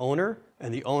has an owner,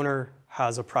 and the owner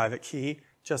has a private key,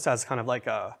 just as kind of like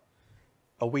a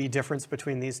wee difference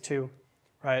between these two,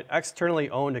 right? Externally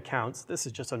owned accounts, this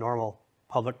is just a normal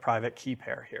public-private key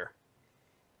pair here.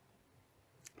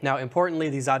 Now,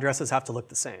 importantly, these addresses have to look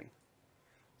the same.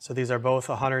 So these are both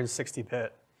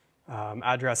 160-bit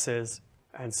addresses,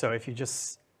 and so if you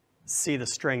just see the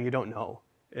string, you don't know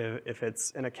if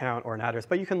it's an account or an address,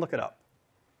 but you can look it up.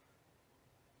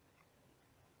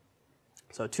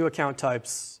 So 2 account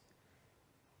types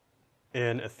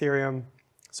in Ethereum.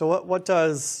 So what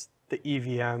does the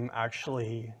EVM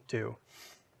actually do?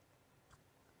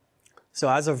 So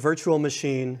as a virtual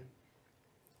machine,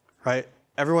 right,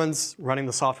 everyone's running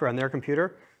the software on their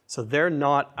computer, so they're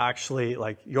not actually,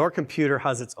 like, your computer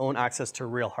has its own access to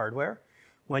real hardware.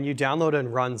 When you download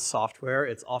and run software,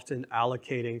 it's often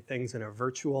allocating things in a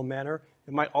virtual manner.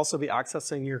 It might also be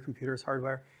accessing your computer's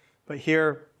hardware. But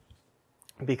here,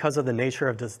 because of the nature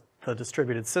of the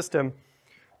distributed system,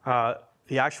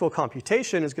 the actual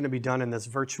computation is going to be done in this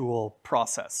virtual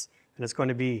process. And it's going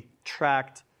to be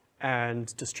tracked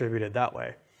and distributed that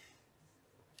way.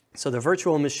 So the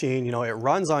virtual machine, you know, it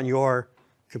runs on your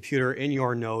computer in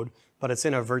your node, but it's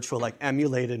in a virtual, like,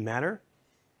 emulated manner.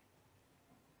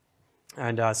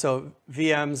 And so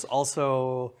VMs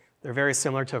also, they're very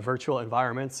similar to virtual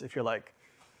environments. If you're, like,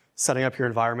 setting up your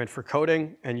environment for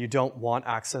coding and you don't want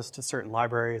access to certain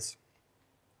libraries,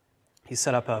 you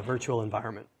set up a virtual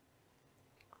environment.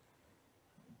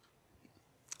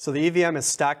 So the EVM is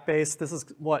stack-based. This is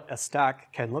what a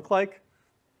stack can look like.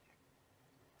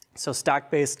 So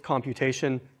stack-based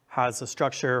computation has a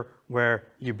structure where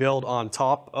you build on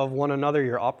top of one another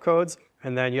your opcodes,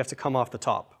 and then you have to come off the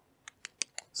top.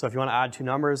 So if you want to add 2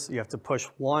 numbers, you have to push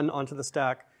 1 onto the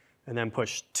stack, and then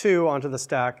push 2 onto the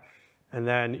stack, and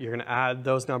then you're going to add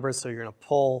those numbers. So you're going to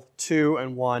pull 2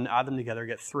 and 1, add them together,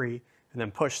 get 3, and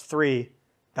then push 3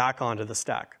 back onto the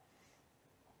stack.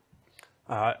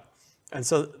 And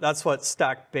so that's what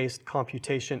stack-based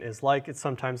computation is like. It's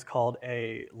sometimes called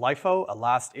a LIFO, a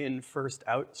last in, first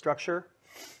out structure.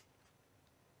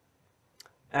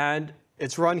 And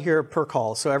it's run here per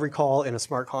call. So every call in a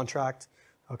smart contract,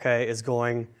 okay, is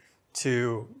going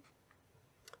to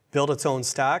build its own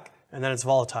stack, and then it's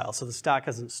volatile. So the stack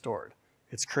isn't stored.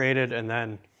 It's created, and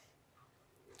then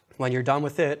when you're done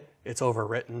with it, it's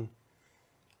overwritten.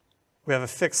 We have a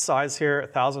fixed size here,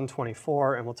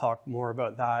 1024, and we'll talk more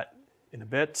about that in a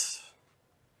bit.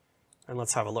 And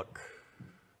let's have a look.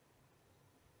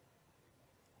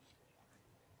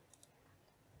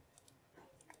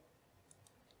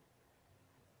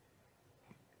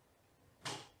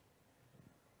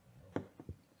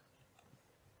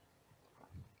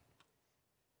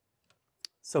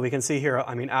 So we can see here,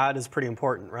 I mean, add is pretty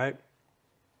important, right?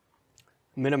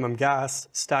 Minimum gas,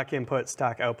 stack input,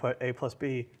 stack output, A plus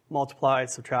B, multiply,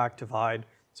 subtract, divide.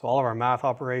 So all of our math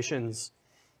operations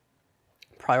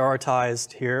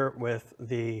prioritized here with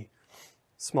the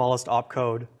smallest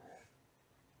opcode.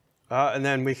 And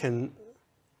then we can,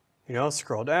 you know,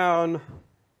 scroll down.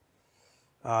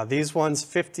 These ones,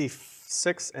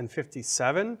 56 and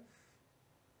 57.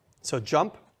 So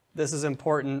jump, this is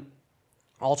important.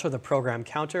 Alter the program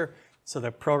counter. So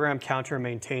the program counter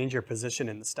maintains your position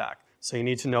in the stack. So you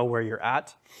need to know where you're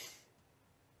at.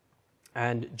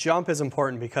 And jump is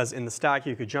important because in the stack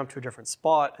you could jump to a different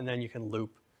spot and then you can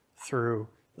loop through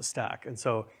the stack. And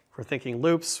so if we're thinking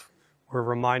loops, we're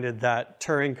reminded that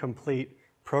Turing-complete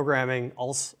programming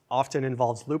also often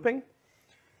involves looping.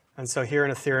 And so here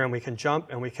in Ethereum we can jump,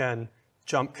 and we can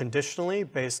jump conditionally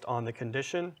based on the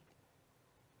condition.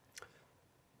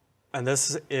 And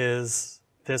this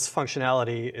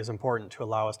functionality is important to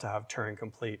allow us to have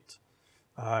Turing-complete.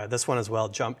 This one as well,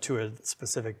 jump to a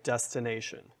specific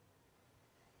destination.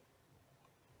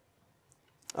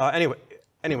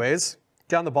 Anyways,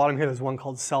 down the bottom here, there's one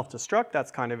called self-destruct.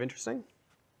 That's kind of interesting.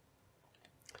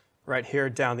 Right here,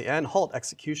 down the end, halt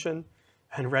execution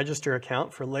and register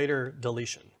account for later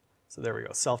deletion. So there we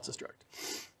go, self-destruct.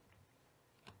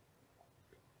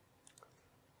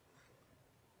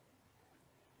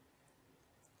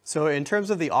 So in terms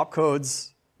of the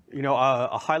opcodes, you know,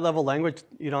 a high-level language,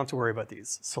 you don't have to worry about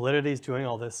these. Solidity is doing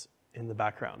all this in the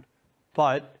background.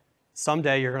 But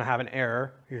someday you're going to have an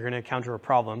error, you're going to encounter a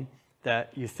problem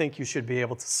that you think you should be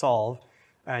able to solve,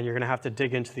 and you're going to have to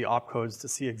dig into the opcodes to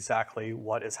see exactly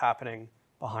what is happening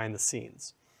behind the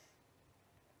scenes.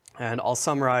 And I'll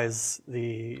summarize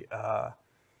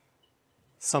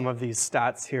some of these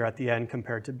stats here at the end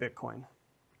compared to Bitcoin.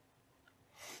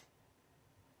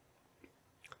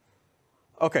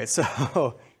 Okay,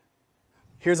 so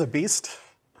here's a beast.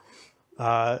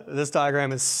 This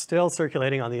diagram is still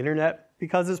circulating on the internet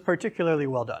because it's particularly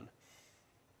well done.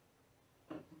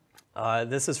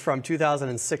 This is from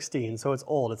 2016, so it's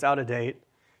old, it's out of date.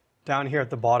 Down here at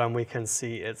the bottom, we can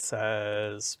see it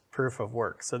says proof of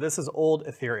work. So this is old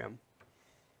Ethereum.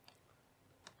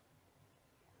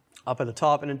 Up at the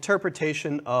top, an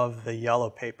interpretation of the yellow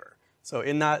paper. So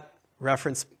in that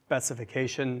reference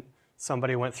specification,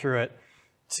 somebody went through it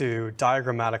to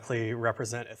diagrammatically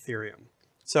represent Ethereum.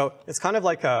 So it's kind of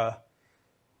like a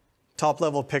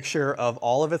top-level picture of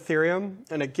all of Ethereum,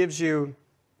 and it gives you,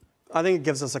 I think it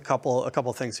gives us a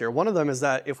couple things here. One of them is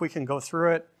that if we can go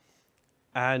through it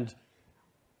and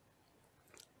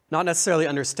not necessarily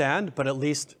understand, but at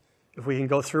least if we can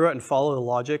go through it and follow the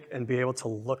logic and be able to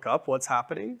look up what's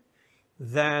happening,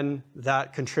 then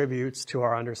that contributes to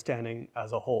our understanding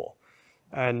as a whole.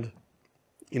 And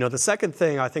the second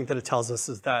thing I think that it tells us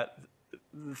is that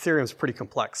Ethereum is pretty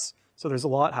complex. So there's a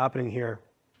lot happening here.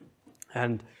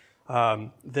 And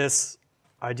this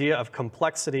idea of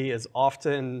complexity is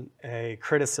often a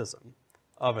criticism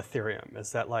of Ethereum,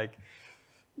 is that like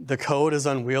the code is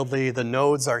unwieldy, the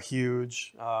nodes are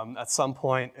huge. At some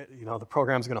point, the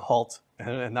program's going to halt,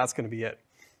 and that's going to be it.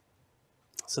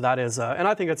 So that is, and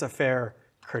I think it's a fair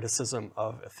criticism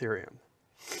of Ethereum.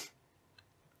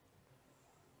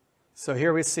 So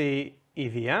here we see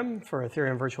EVM for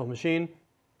Ethereum Virtual Machine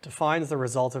defines the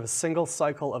result of a single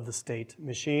cycle of the state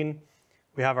machine.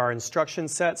 We have our instruction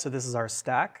set, so this is our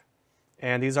stack.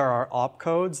 And these are our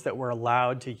opcodes that we're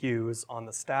allowed to use on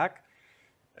the stack.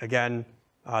 Again,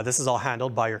 this is all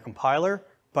handled by your compiler,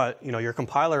 but your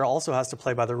compiler also has to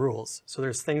play by the rules. So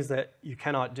there's things that you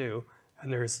cannot do,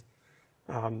 and there's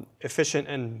efficient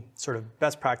and sort of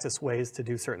best practice ways to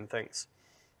do certain things.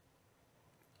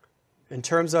 In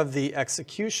terms of the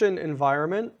execution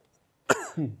environment,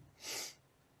 we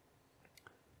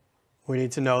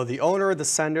need to know the owner, the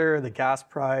sender, the gas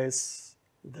price,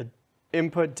 the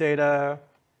input data.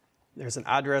 There's an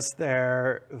address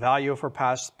there, value if we're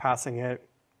passing it.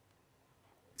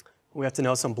 We have to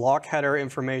know some block header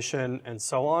information and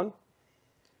so on.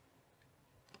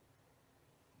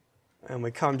 And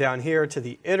we come down here to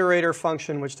the iterator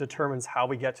function, which determines how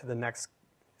we get to the next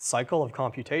cycle of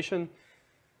computation.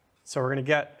 So we're going to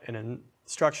get an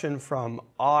instruction from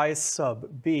I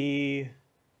sub b,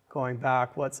 going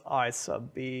back, what's I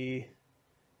sub b?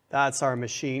 That's our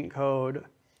machine code,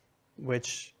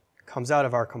 which comes out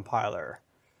of our compiler.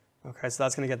 Okay, so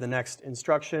that's going to get the next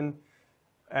instruction.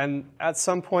 And at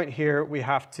some point here, we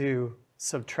have to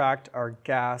subtract our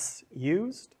gas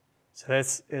used. So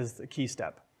this is the key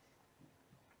step.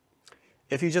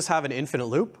 If you just have an infinite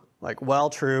loop, like while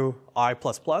true, I++,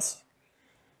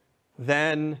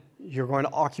 then you're going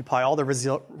to occupy all the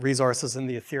resources in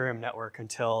the Ethereum network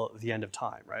until the end of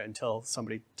time, right? Until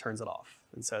somebody turns it off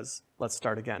and says, let's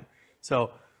start again.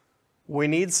 So we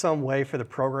need some way for the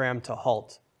program to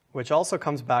halt, which also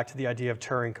comes back to the idea of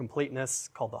Turing completeness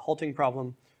called the halting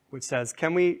problem, which says,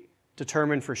 can we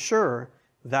determine for sure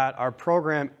that our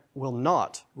program will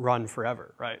not run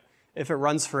forever, right? If it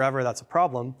runs forever, that's a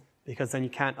problem, because then you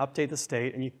can't update the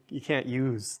state and you can't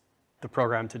use the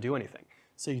program to do anything.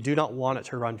 So you do not want it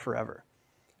to run forever.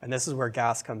 And this is where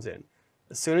gas comes in.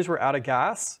 As soon as we're out of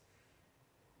gas,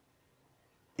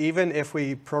 even if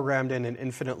we programmed in an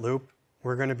infinite loop,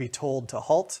 we're going to be told to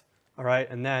halt, all right?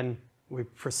 And then we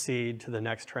proceed to the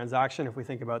next transaction. If we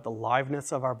think about the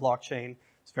liveness of our blockchain,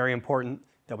 it's very important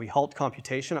that we halt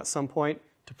computation at some point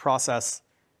to process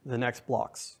the next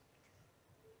blocks.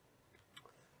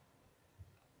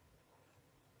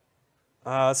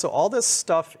 So all this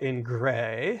stuff in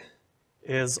gray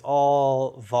is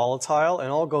all volatile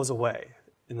and all goes away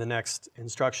in the next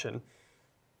instruction.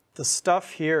 The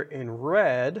stuff here in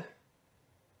red,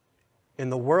 in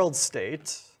the world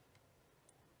state,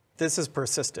 this is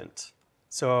persistent.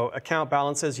 So account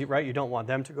balances, right, you don't want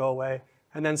them to go away.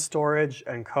 And then storage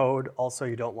and code, also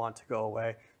you don't want to go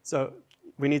away. So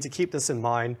we need to keep this in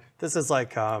mind. This is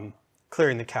like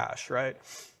clearing the cache, right?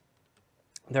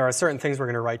 There are certain things we're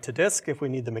going to write to disk if we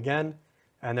need them again,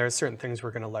 and there are certain things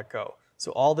we're going to let go.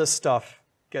 So all this stuff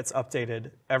gets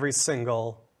updated every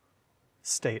single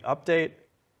state update,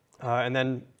 and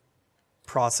then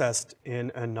processed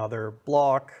in another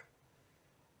block.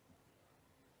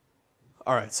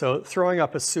 All right, so throwing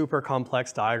up a super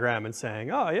complex diagram and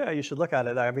saying, oh yeah, you should look at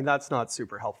it, I mean, that's not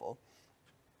super helpful.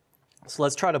 So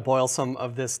let's try to boil some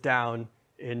of this down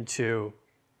into,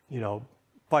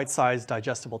 bite-sized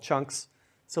digestible chunks.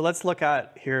 So let's look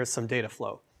at here some data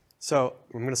flow. So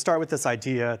I'm going to start with this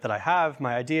idea that I have.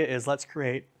 My idea is let's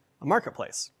create a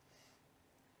marketplace.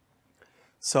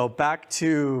 So back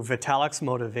to Vitalik's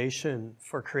motivation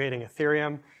for creating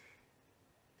Ethereum.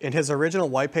 In his original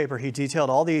white paper, he detailed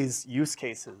all these use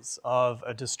cases of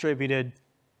a distributed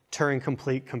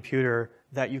Turing-complete computer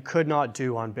that you could not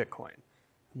do on Bitcoin.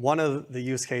 One of the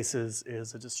use cases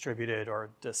is a distributed or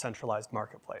decentralized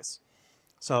marketplace.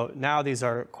 So now these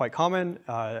are quite common.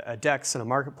 A DEX and a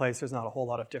marketplace, there's not a whole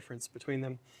lot of difference between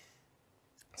them.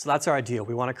 So that's our idea.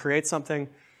 We want to create something.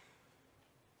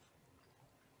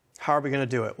 How are we going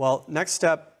to do it? Well, next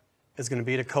step is going to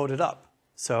be to code it up.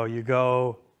 So you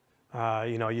go,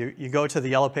 you go to the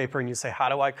yellow paper and you say, how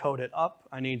do I code it up?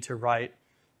 I need to write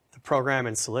the program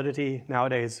in Solidity.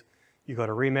 Nowadays, you go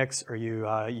to Remix or you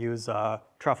use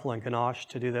Truffle and Ganache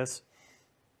to do this.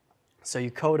 So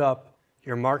you code up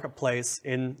your marketplace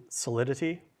in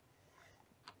Solidity.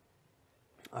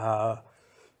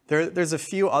 There's a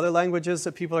few other languages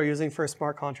that people are using for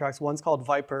smart contracts. One's called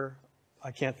Viper. I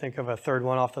can't think of a third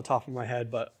one off the top of my head,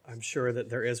 but I'm sure that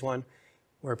there is one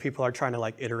where people are trying to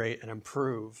like iterate and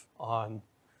improve on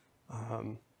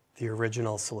the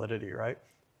original Solidity, right?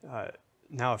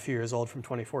 Now a few years old from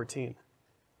 2014.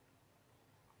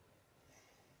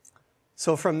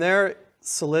 So from there,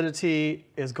 Solidity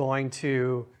is going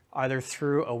to either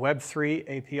through a Web3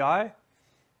 API.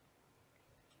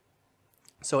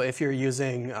 So if you're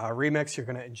using Remix, you're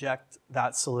going to inject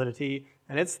that Solidity,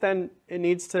 and it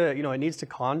needs to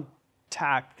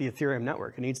contact the Ethereum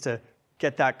network. It needs to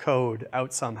get that code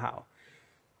out somehow.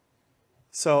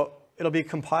 So it'll be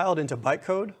compiled into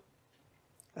bytecode,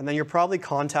 and then you're probably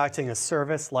contacting a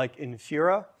service like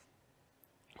Infura,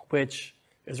 which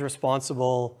is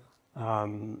responsible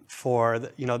for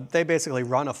they basically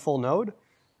run a full node,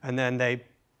 and then they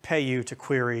pay you to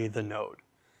query the node.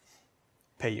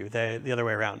 Pay you, the other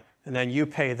way around. And then you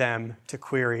pay them to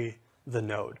query the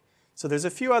node. So there's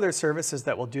a few other services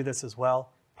that will do this as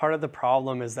well. Part of the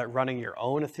problem is that running your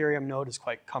own Ethereum node is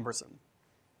quite cumbersome.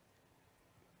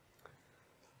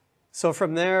 So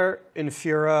from there,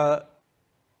 Infura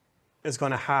is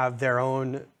going to have their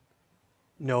own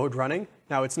node running.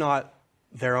 Now, it's not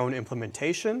their own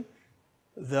implementation.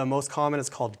 The most common is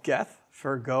called Geth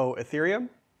for Go Ethereum.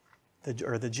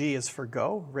 The G is for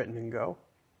Go, written in Go.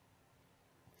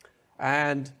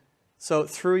 And so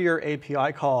through your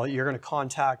API call, you're going to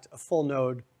contact a full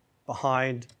node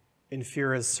behind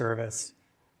Infura's service,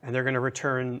 and they're going to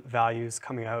return values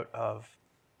coming out of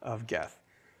Geth.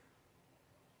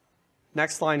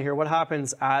 Next line here, what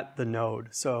happens at the node?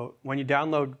 So when you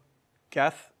download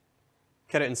Geth,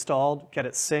 get it installed, get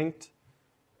it synced,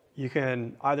 you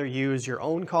can either use your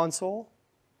own console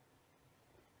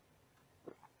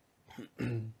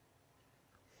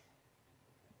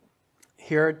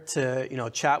here to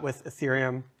chat with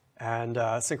Ethereum and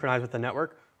synchronize with the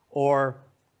network, or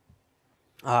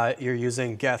you're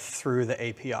using Geth through the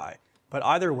API. But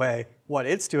either way, what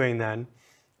it's doing then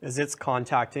is it's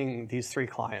contacting these three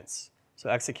clients. So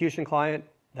execution client,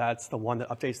 that's the one that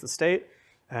updates the state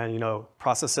and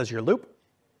processes your loop.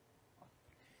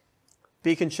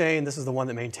 Beacon chain, this is the one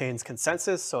that maintains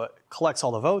consensus, so it collects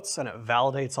all the votes and it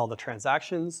validates all the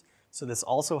transactions. So this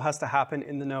also has to happen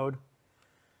in the node.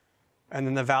 And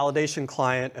then the validation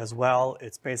client as well,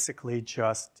 it's basically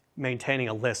just maintaining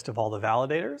a list of all the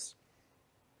validators.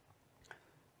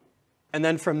 And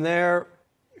then from there,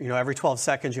 every 12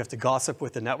 seconds you have to gossip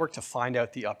with the network to find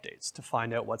out the updates, to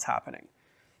find out what's happening.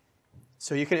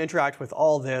 So you can interact with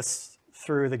all this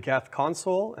through the Geth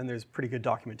console, and there's pretty good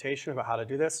documentation about how to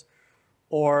do this,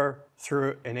 or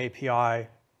through an API,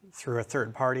 through a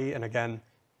third party. And again,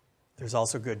 there's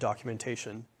also good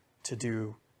documentation to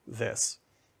do this.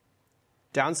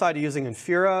 Downside to using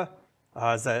Infura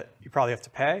is that you probably have to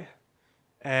pay.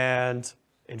 And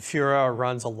Infura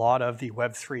runs a lot of the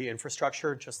Web3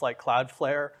 infrastructure, just like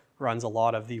Cloudflare runs a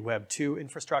lot of the Web2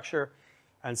 infrastructure.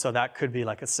 And so that could be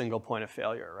like a single point of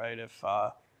failure, right? If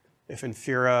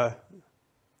Infura,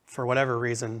 for whatever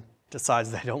reason,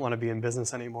 decides they don't want to be in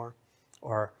business anymore,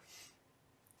 or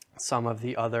some of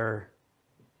the other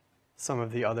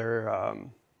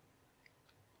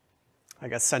I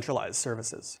guess, centralized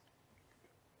services.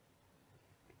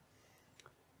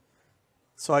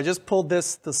 So I just pulled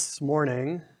this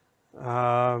morning.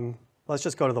 Let's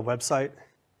just go to the website.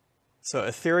 So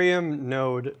Ethereum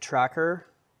node tracker.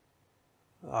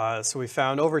 So we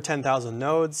found over 10,000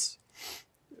 nodes.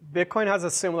 Bitcoin has a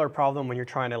similar problem when you're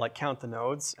trying to count the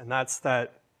nodes, and that's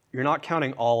that you're not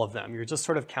counting all of them. You're just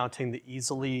sort of counting the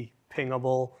easily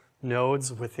pingable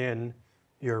nodes within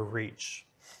your reach.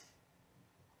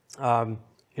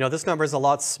 You know, this number is a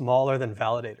lot smaller than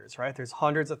validators, right? There's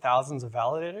hundreds of thousands of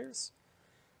validators.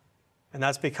 And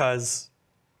that's because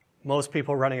most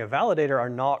people running a validator are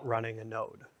not running a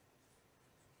node.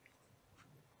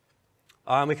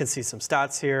 We can see some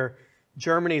stats here.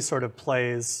 Germany sort of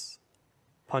punches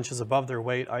above their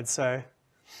weight, I'd say.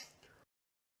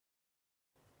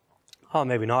 Oh,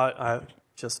 maybe not.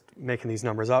 Just making these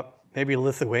numbers up. Maybe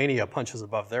Lithuania punches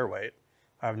above their weight.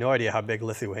 I have no idea how big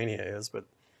Lithuania is, but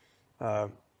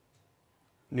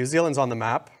New Zealand's on the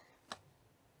map,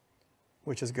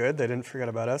 which is good. They didn't forget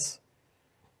about us.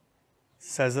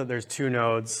 Says that there's 2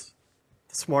 nodes.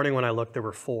 This morning when I looked, there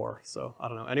were 4. So I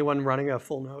don't know. Anyone running a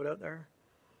full node out there?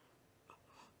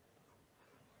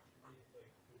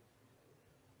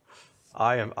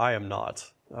 I am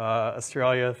not.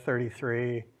 Australia,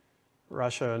 33.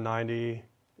 Russia, 90.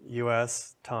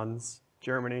 US, tons.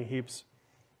 Germany, heaps.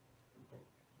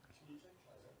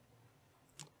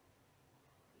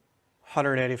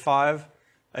 185.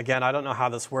 Again, I don't know how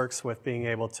this works with being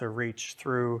able to reach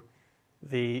through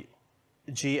the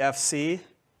GFC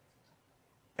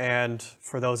and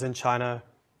for those in China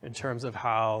in terms of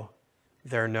how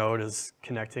their node is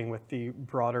connecting with the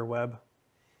broader web.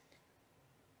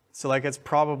 So like it's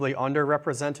probably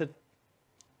underrepresented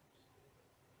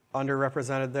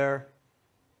there.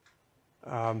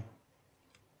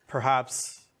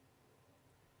 Perhaps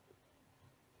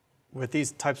with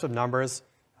these types of numbers,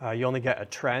 you only get a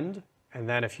trend, and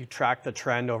then if you track the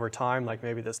trend over time, like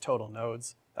maybe this total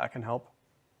nodes, that can help.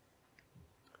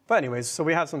 But anyways, so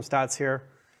we have some stats here.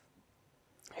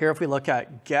 Here, if we look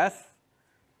at Geth,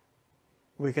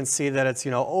 we can see that it's, you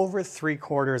know, over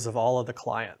 3/4 of all of the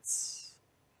clients,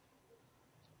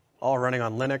 all running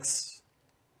on Linux.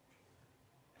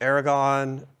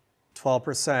 Aragon,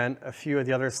 12%. A few of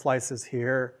the other slices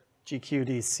here,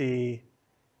 GQDC,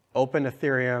 Open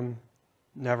Ethereum,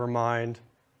 never mind.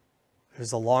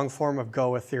 There's a long form of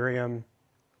Go Ethereum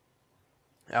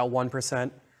at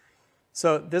 1%.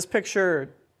 So this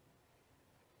picture,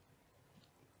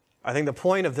 I think the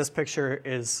point of this picture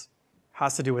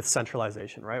has to do with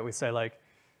centralization, right? We say like,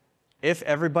 if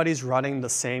everybody's running the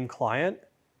same client,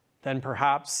 then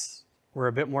perhaps we're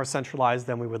a bit more centralized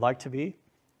than we would like to be,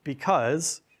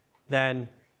 because then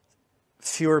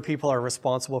fewer people are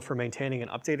responsible for maintaining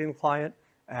and updating the client,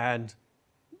 and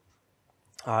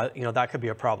you know, that could be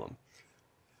a problem.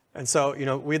 And so, you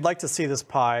know, we'd like to see this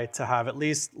pie to have at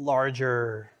least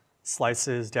larger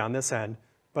slices down this end,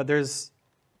 but there's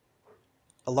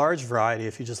a large variety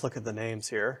if you just look at the names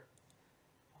here,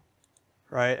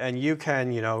 right? And you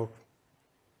can, you know,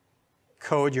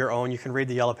 code your own, you can read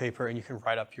the yellow paper and you can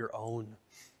write up your own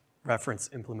reference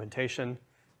implementation,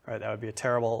 right? That would be a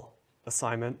terrible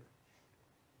assignment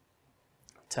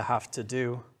to have to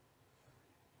do.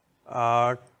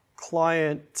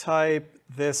 Client type,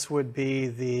 this would be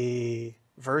the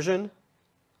version,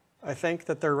 I think,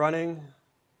 that they're running.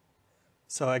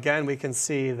 So again, we can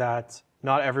see that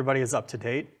not everybody is up to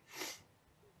date,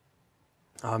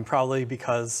 probably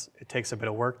because it takes a bit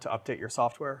of work to update your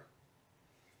software.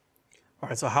 All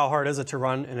right, so how hard is it to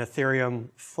run an Ethereum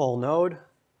full node?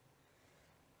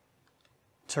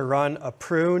 To run a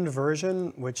pruned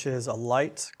version, which is a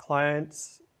light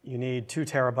client, you need 2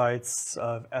 terabytes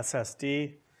of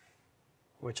SSD,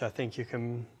 which I think you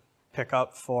can pick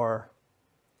up for,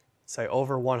 say,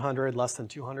 over $100, less than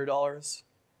 $200.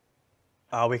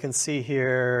 We can see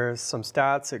here some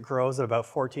stats. It grows at about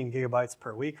 14 gigabytes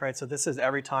per week, right? So this is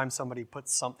every time somebody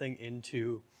puts something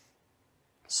into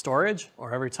storage,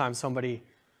 or every time somebody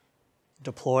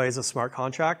deploys a smart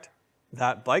contract,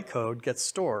 that bytecode gets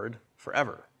stored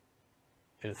forever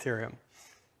in Ethereum.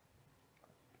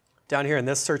 Down here in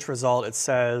this search result, it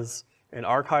says an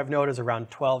archive node is around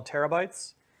 12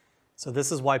 terabytes. So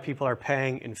this is why people are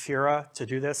paying Infura to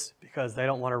do this, because they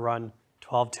don't want to run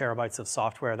 12 terabytes of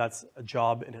software. That's a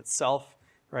job in itself,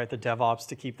 right? The DevOps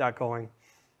to keep that going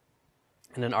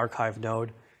in an archive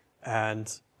node.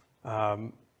 And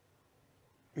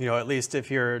you know, at least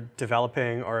if you're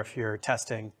developing or if you're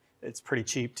testing, it's pretty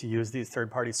cheap to use these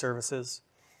third-party services.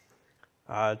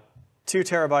 2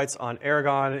 terabytes on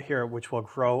Aragon here, which will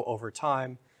grow over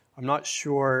time. I'm not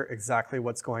sure exactly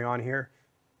what's going on here.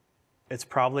 It's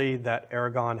probably that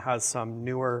Aragon has some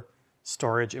newer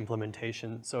storage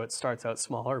implementation, so it starts out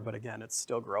smaller, but again, it's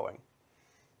still growing.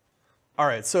 All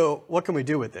right, so what can we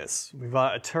do with this? We've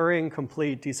got a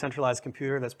Turing-complete decentralized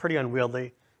computer that's pretty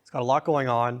unwieldy. It's got a lot going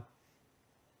on.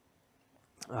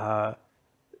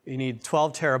 You need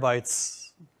 12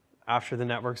 terabytes after the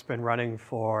network's been running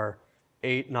for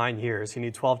 8-9 years. You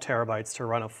need 12 terabytes to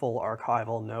run a full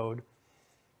archival node.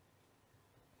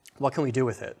 What can we do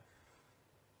with it?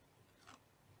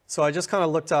 So I just kind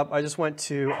of looked up, I just went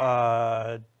to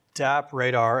DApp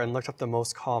Radar and looked up the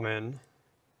most common.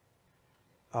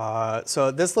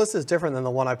 So this list is different than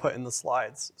the one I put in the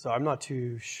slides. So I'm not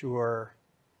too sure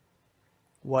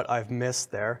what I've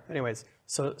missed there. Anyways,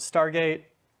 so Stargate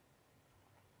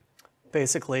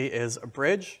basically is a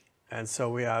bridge. And so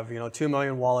we have 2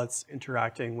 million wallets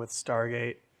interacting with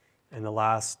Stargate in the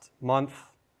last month.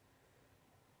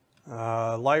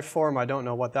 Lifeform, I don't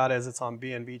know what that is. It's on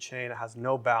BNB chain. It has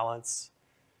no balance.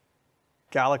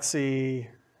 Galaxy,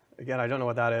 again, I don't know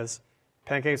what that is.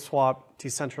 PancakeSwap,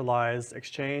 decentralized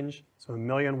exchange. So 1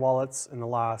 million wallets in the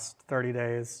last 30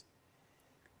 days.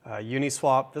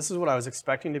 Uniswap, this is what I was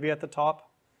expecting to be at the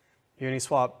top.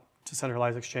 Uniswap,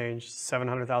 decentralized exchange,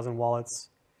 700,000 wallets.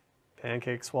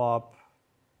 PancakeSwap,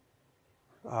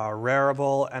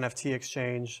 Rarible, NFT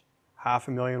exchange,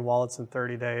 500,000 wallets in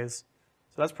 30 days.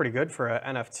 So that's pretty good for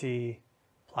an NFT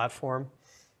platform.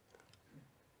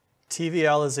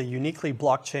 TVL is a uniquely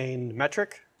blockchain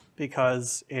metric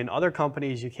because in other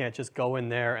companies, you can't just go in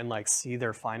there and see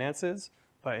their finances,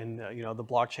 but in the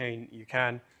blockchain, you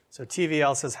can. So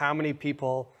TVL says how many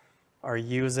people are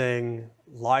using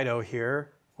Lido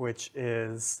here, which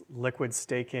is liquid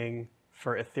staking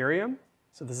for Ethereum.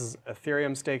 So this is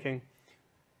Ethereum staking.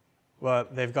 Well,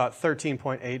 they've got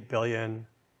 13.8 billion,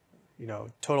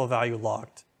 total value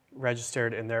locked,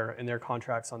 registered in their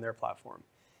contracts on their platform.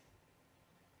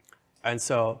 And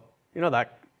so,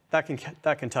 that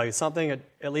can tell you something. It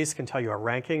at least can tell you a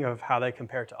ranking of how they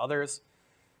compare to others.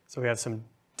 So we have some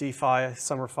DeFi,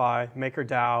 SummerFi,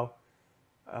 MakerDAO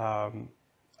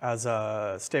as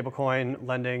a stablecoin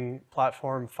lending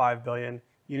platform, 5 billion.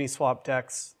 Uniswap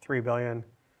DEX, 3 billion.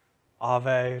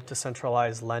 Aave,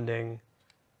 decentralized lending,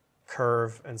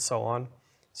 Curve, and so on.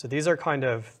 So these are kind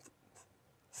of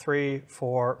 3,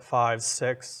 4, 5,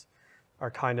 6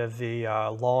 are kind of the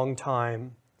long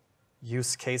time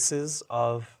use cases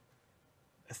of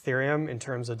Ethereum in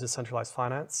terms of decentralized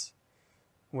finance,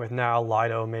 with now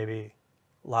Lido maybe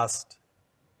last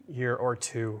year or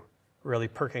two really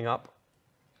perking up.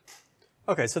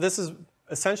 Okay, so this is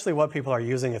essentially what people are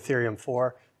using Ethereum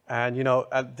for. And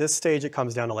at this stage, it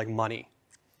comes down to money.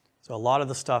 So a lot of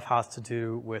the stuff has to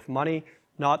do with money.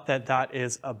 Not that that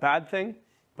is a bad thing,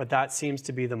 but that seems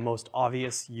to be the most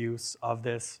obvious use of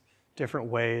this, different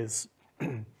ways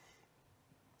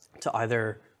to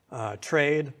either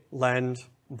trade, lend,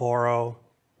 borrow,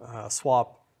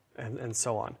 swap, and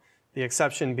so on. The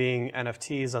exception being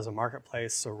NFTs as a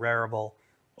marketplace, so Rarible,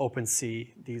 OpenSea,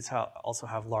 these also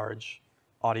have large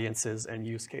audiences and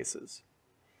use cases.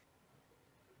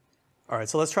 All right,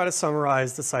 so let's try to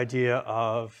summarize this idea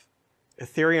of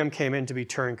Ethereum came in to be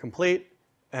Turing complete,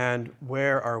 and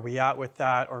where are we at with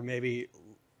that, or maybe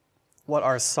what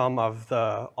are some of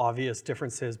the obvious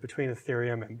differences between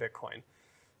Ethereum and Bitcoin.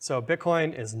 So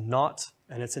Bitcoin is not,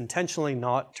 and it's intentionally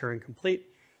not Turing complete,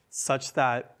 such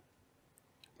that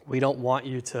we don't want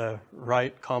you to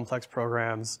write complex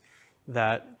programs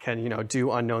that can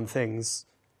do unknown things.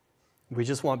 We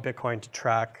just want Bitcoin to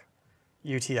track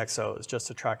UTXOs, just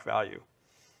to track value.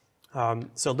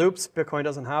 So loops, Bitcoin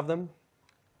doesn't have them.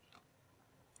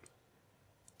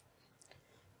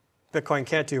 Bitcoin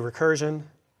can't do recursion.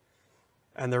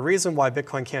 And the reason why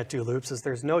Bitcoin can't do loops is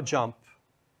there's no jump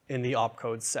in the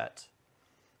opcode set.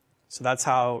 So that's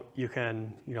how you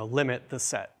can limit the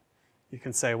set. You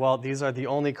can say, well, these are the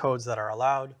only codes that are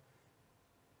allowed.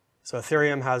 So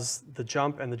Ethereum has the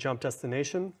jump and the jump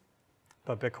destination,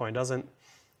 but Bitcoin doesn't.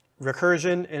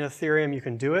 Recursion in Ethereum, you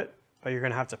can do it, but you're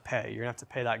going to have to pay. You're going to have to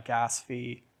pay that gas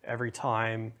fee every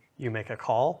time you make a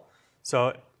call. So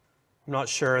I'm not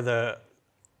sure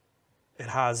it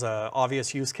has an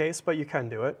obvious use case, but you can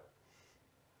do it.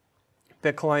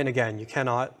 Bitcoin, again, you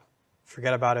cannot.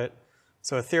 Forget about it.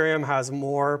 So Ethereum has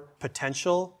more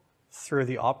potential through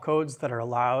the opcodes that are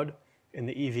allowed in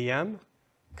the EVM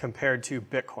compared to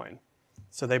Bitcoin.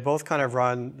 So they both kind of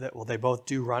they both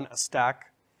do run a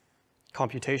stack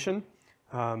computation.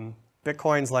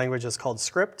 Bitcoin's language is called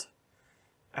script,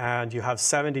 and you have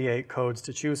 78 codes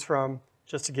to choose from.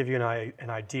 Just to give you an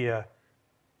idea,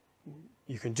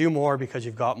 you can do more because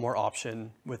you've got more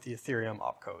option with the Ethereum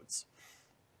opcodes.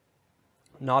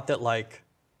 Not that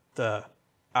the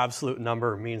absolute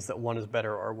number means that one is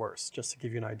better or worse, just to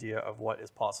give you an idea of what is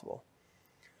possible.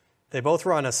 They both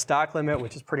run a stack limit,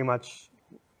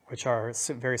 which are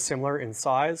very similar in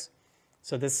size.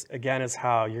 So this, again, is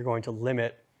how you're going to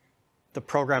limit the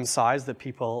program size that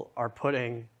people are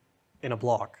putting in a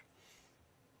block.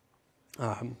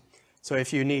 So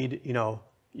if you need,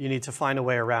 you need to find a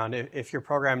way around. If your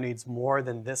program needs more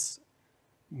than this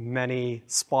many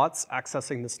spots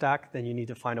accessing the stack, then you need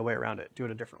to find a way around it, do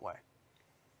it a different way.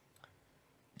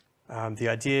 The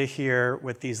idea here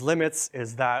with these limits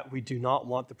is that we do not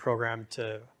want the program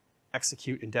to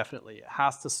execute indefinitely. It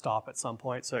has to stop at some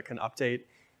point so it can update,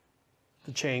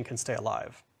 the chain can stay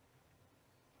alive.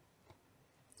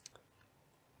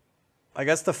 I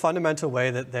guess the fundamental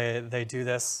way that they do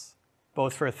this,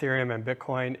 both for Ethereum and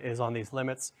Bitcoin, is on these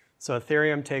limits. So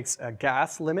Ethereum takes a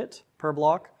gas limit per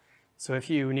block. So if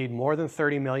you need more than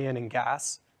 30 million in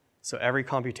gas, so every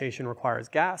computation requires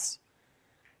gas.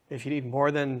 If you need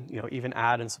more than, even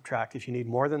add and subtract, if you need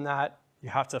more than that, you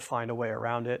have to find a way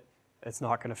around it. It's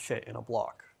not going to fit in a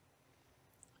block.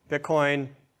 Bitcoin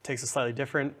takes a slightly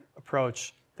different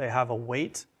approach. They have a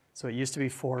weight. So it used to be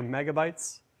 4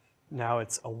 megabytes. Now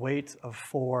it's a weight of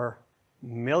 4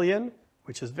 million,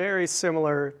 which is very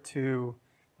similar to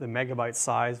the megabyte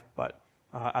size, but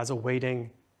as a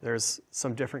weighting, there's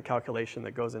some different calculation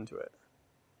that goes into it.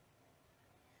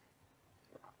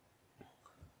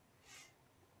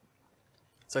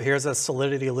 So here's a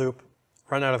solidity loop,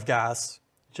 run out of gas,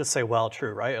 just say well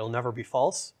true, right? It'll never be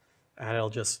false, and it'll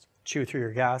just chew through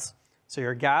your gas. So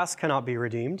your gas cannot be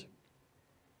redeemed.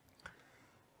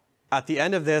 At the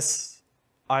end of this,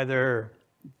 either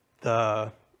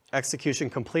the execution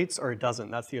completes or it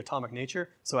doesn't. That's the atomic nature.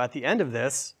 So at the end of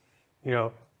this,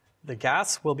 the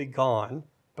gas will be gone,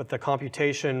 but the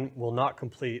computation will not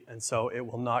complete, and so it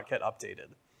will not get updated.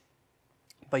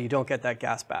 But you don't get that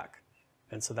gas back.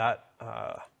 And so that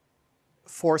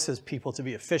forces people to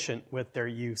be efficient with their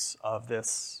use of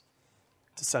this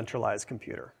decentralized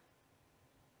computer.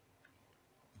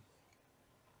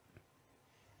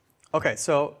 Okay,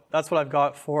 so that's what I've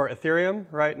got for Ethereum,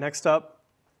 right? Next up,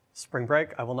 spring break.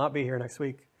 I will not be here next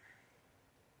week.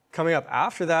 Coming up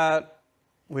after that,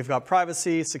 we've got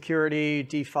privacy, security,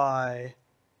 DeFi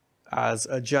as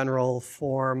a general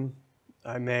form.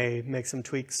 I may make some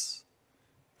tweaks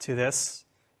to this.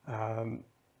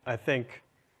 I think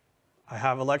I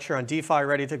have a lecture on DeFi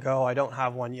ready to go. I don't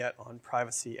have one yet on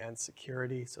privacy and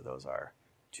security, so those are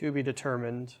to be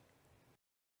determined.